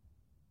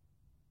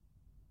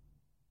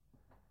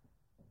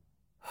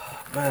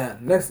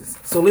 Man,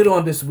 so later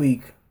on this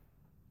week,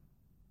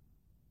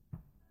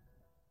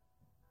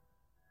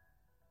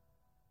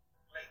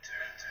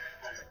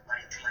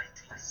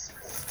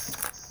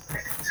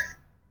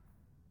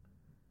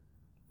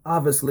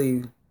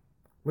 obviously,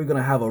 we're going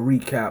to have a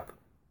recap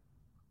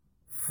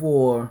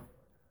for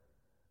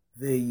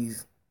the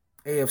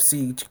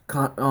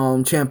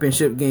AFC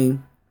championship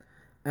game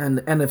and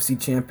the NFC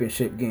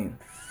championship game.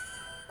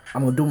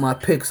 I'm going to do my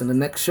picks in the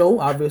next show,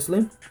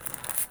 obviously.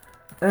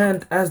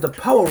 And as the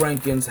power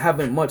rankings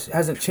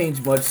hasn't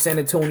changed much, San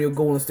Antonio,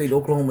 Golden State,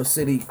 Oklahoma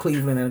City,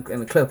 Cleveland,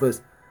 and the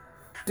Clippers,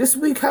 this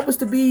week happens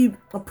to be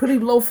a pretty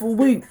low-full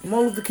week.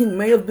 Martin Luther King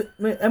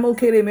MLK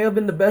Day may have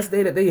been the best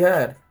day that they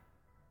had.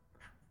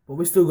 But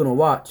we're still going to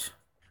watch.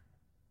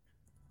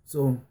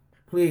 So,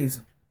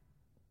 please,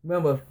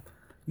 remember,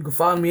 you can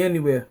find me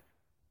anywhere.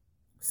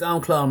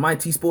 SoundCloud,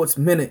 MyT Sports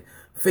Minute.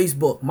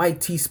 Facebook,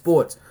 MyT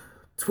Sports.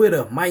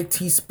 Twitter,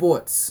 MyT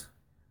Sports.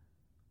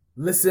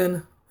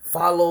 Listen,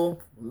 follow,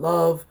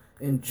 love,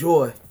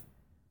 enjoy.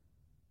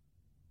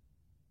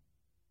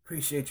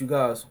 Appreciate you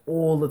guys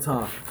all the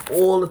time.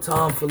 All the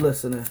time for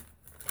listening.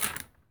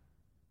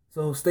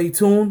 So stay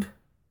tuned.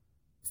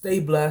 Stay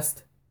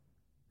blessed.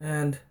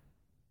 And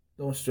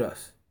don't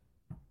stress.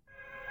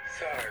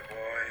 Sorry,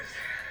 boys.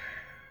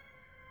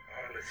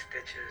 All the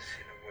stitches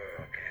in the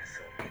world can't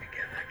sew me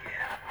together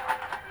again.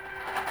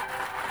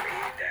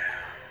 Lay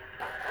down.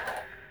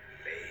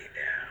 Lay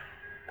down.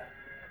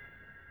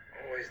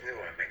 Always knew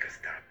I'd make a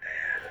stop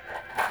there.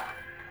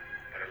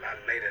 But a lot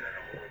later than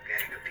a whole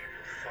gang of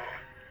people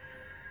thought.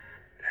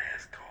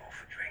 Last call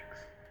for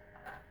drinks.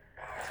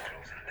 Bars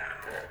closing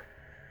down.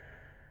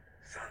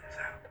 Sun's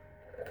out.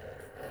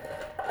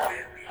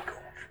 Where we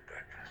going for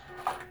breakfast?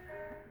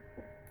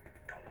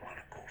 Don't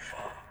wanna go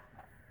far.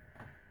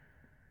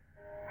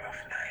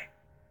 Rough night.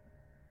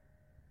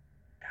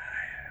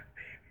 Tired,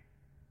 baby.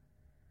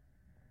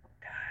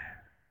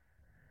 Tired.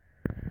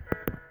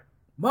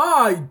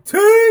 MyT!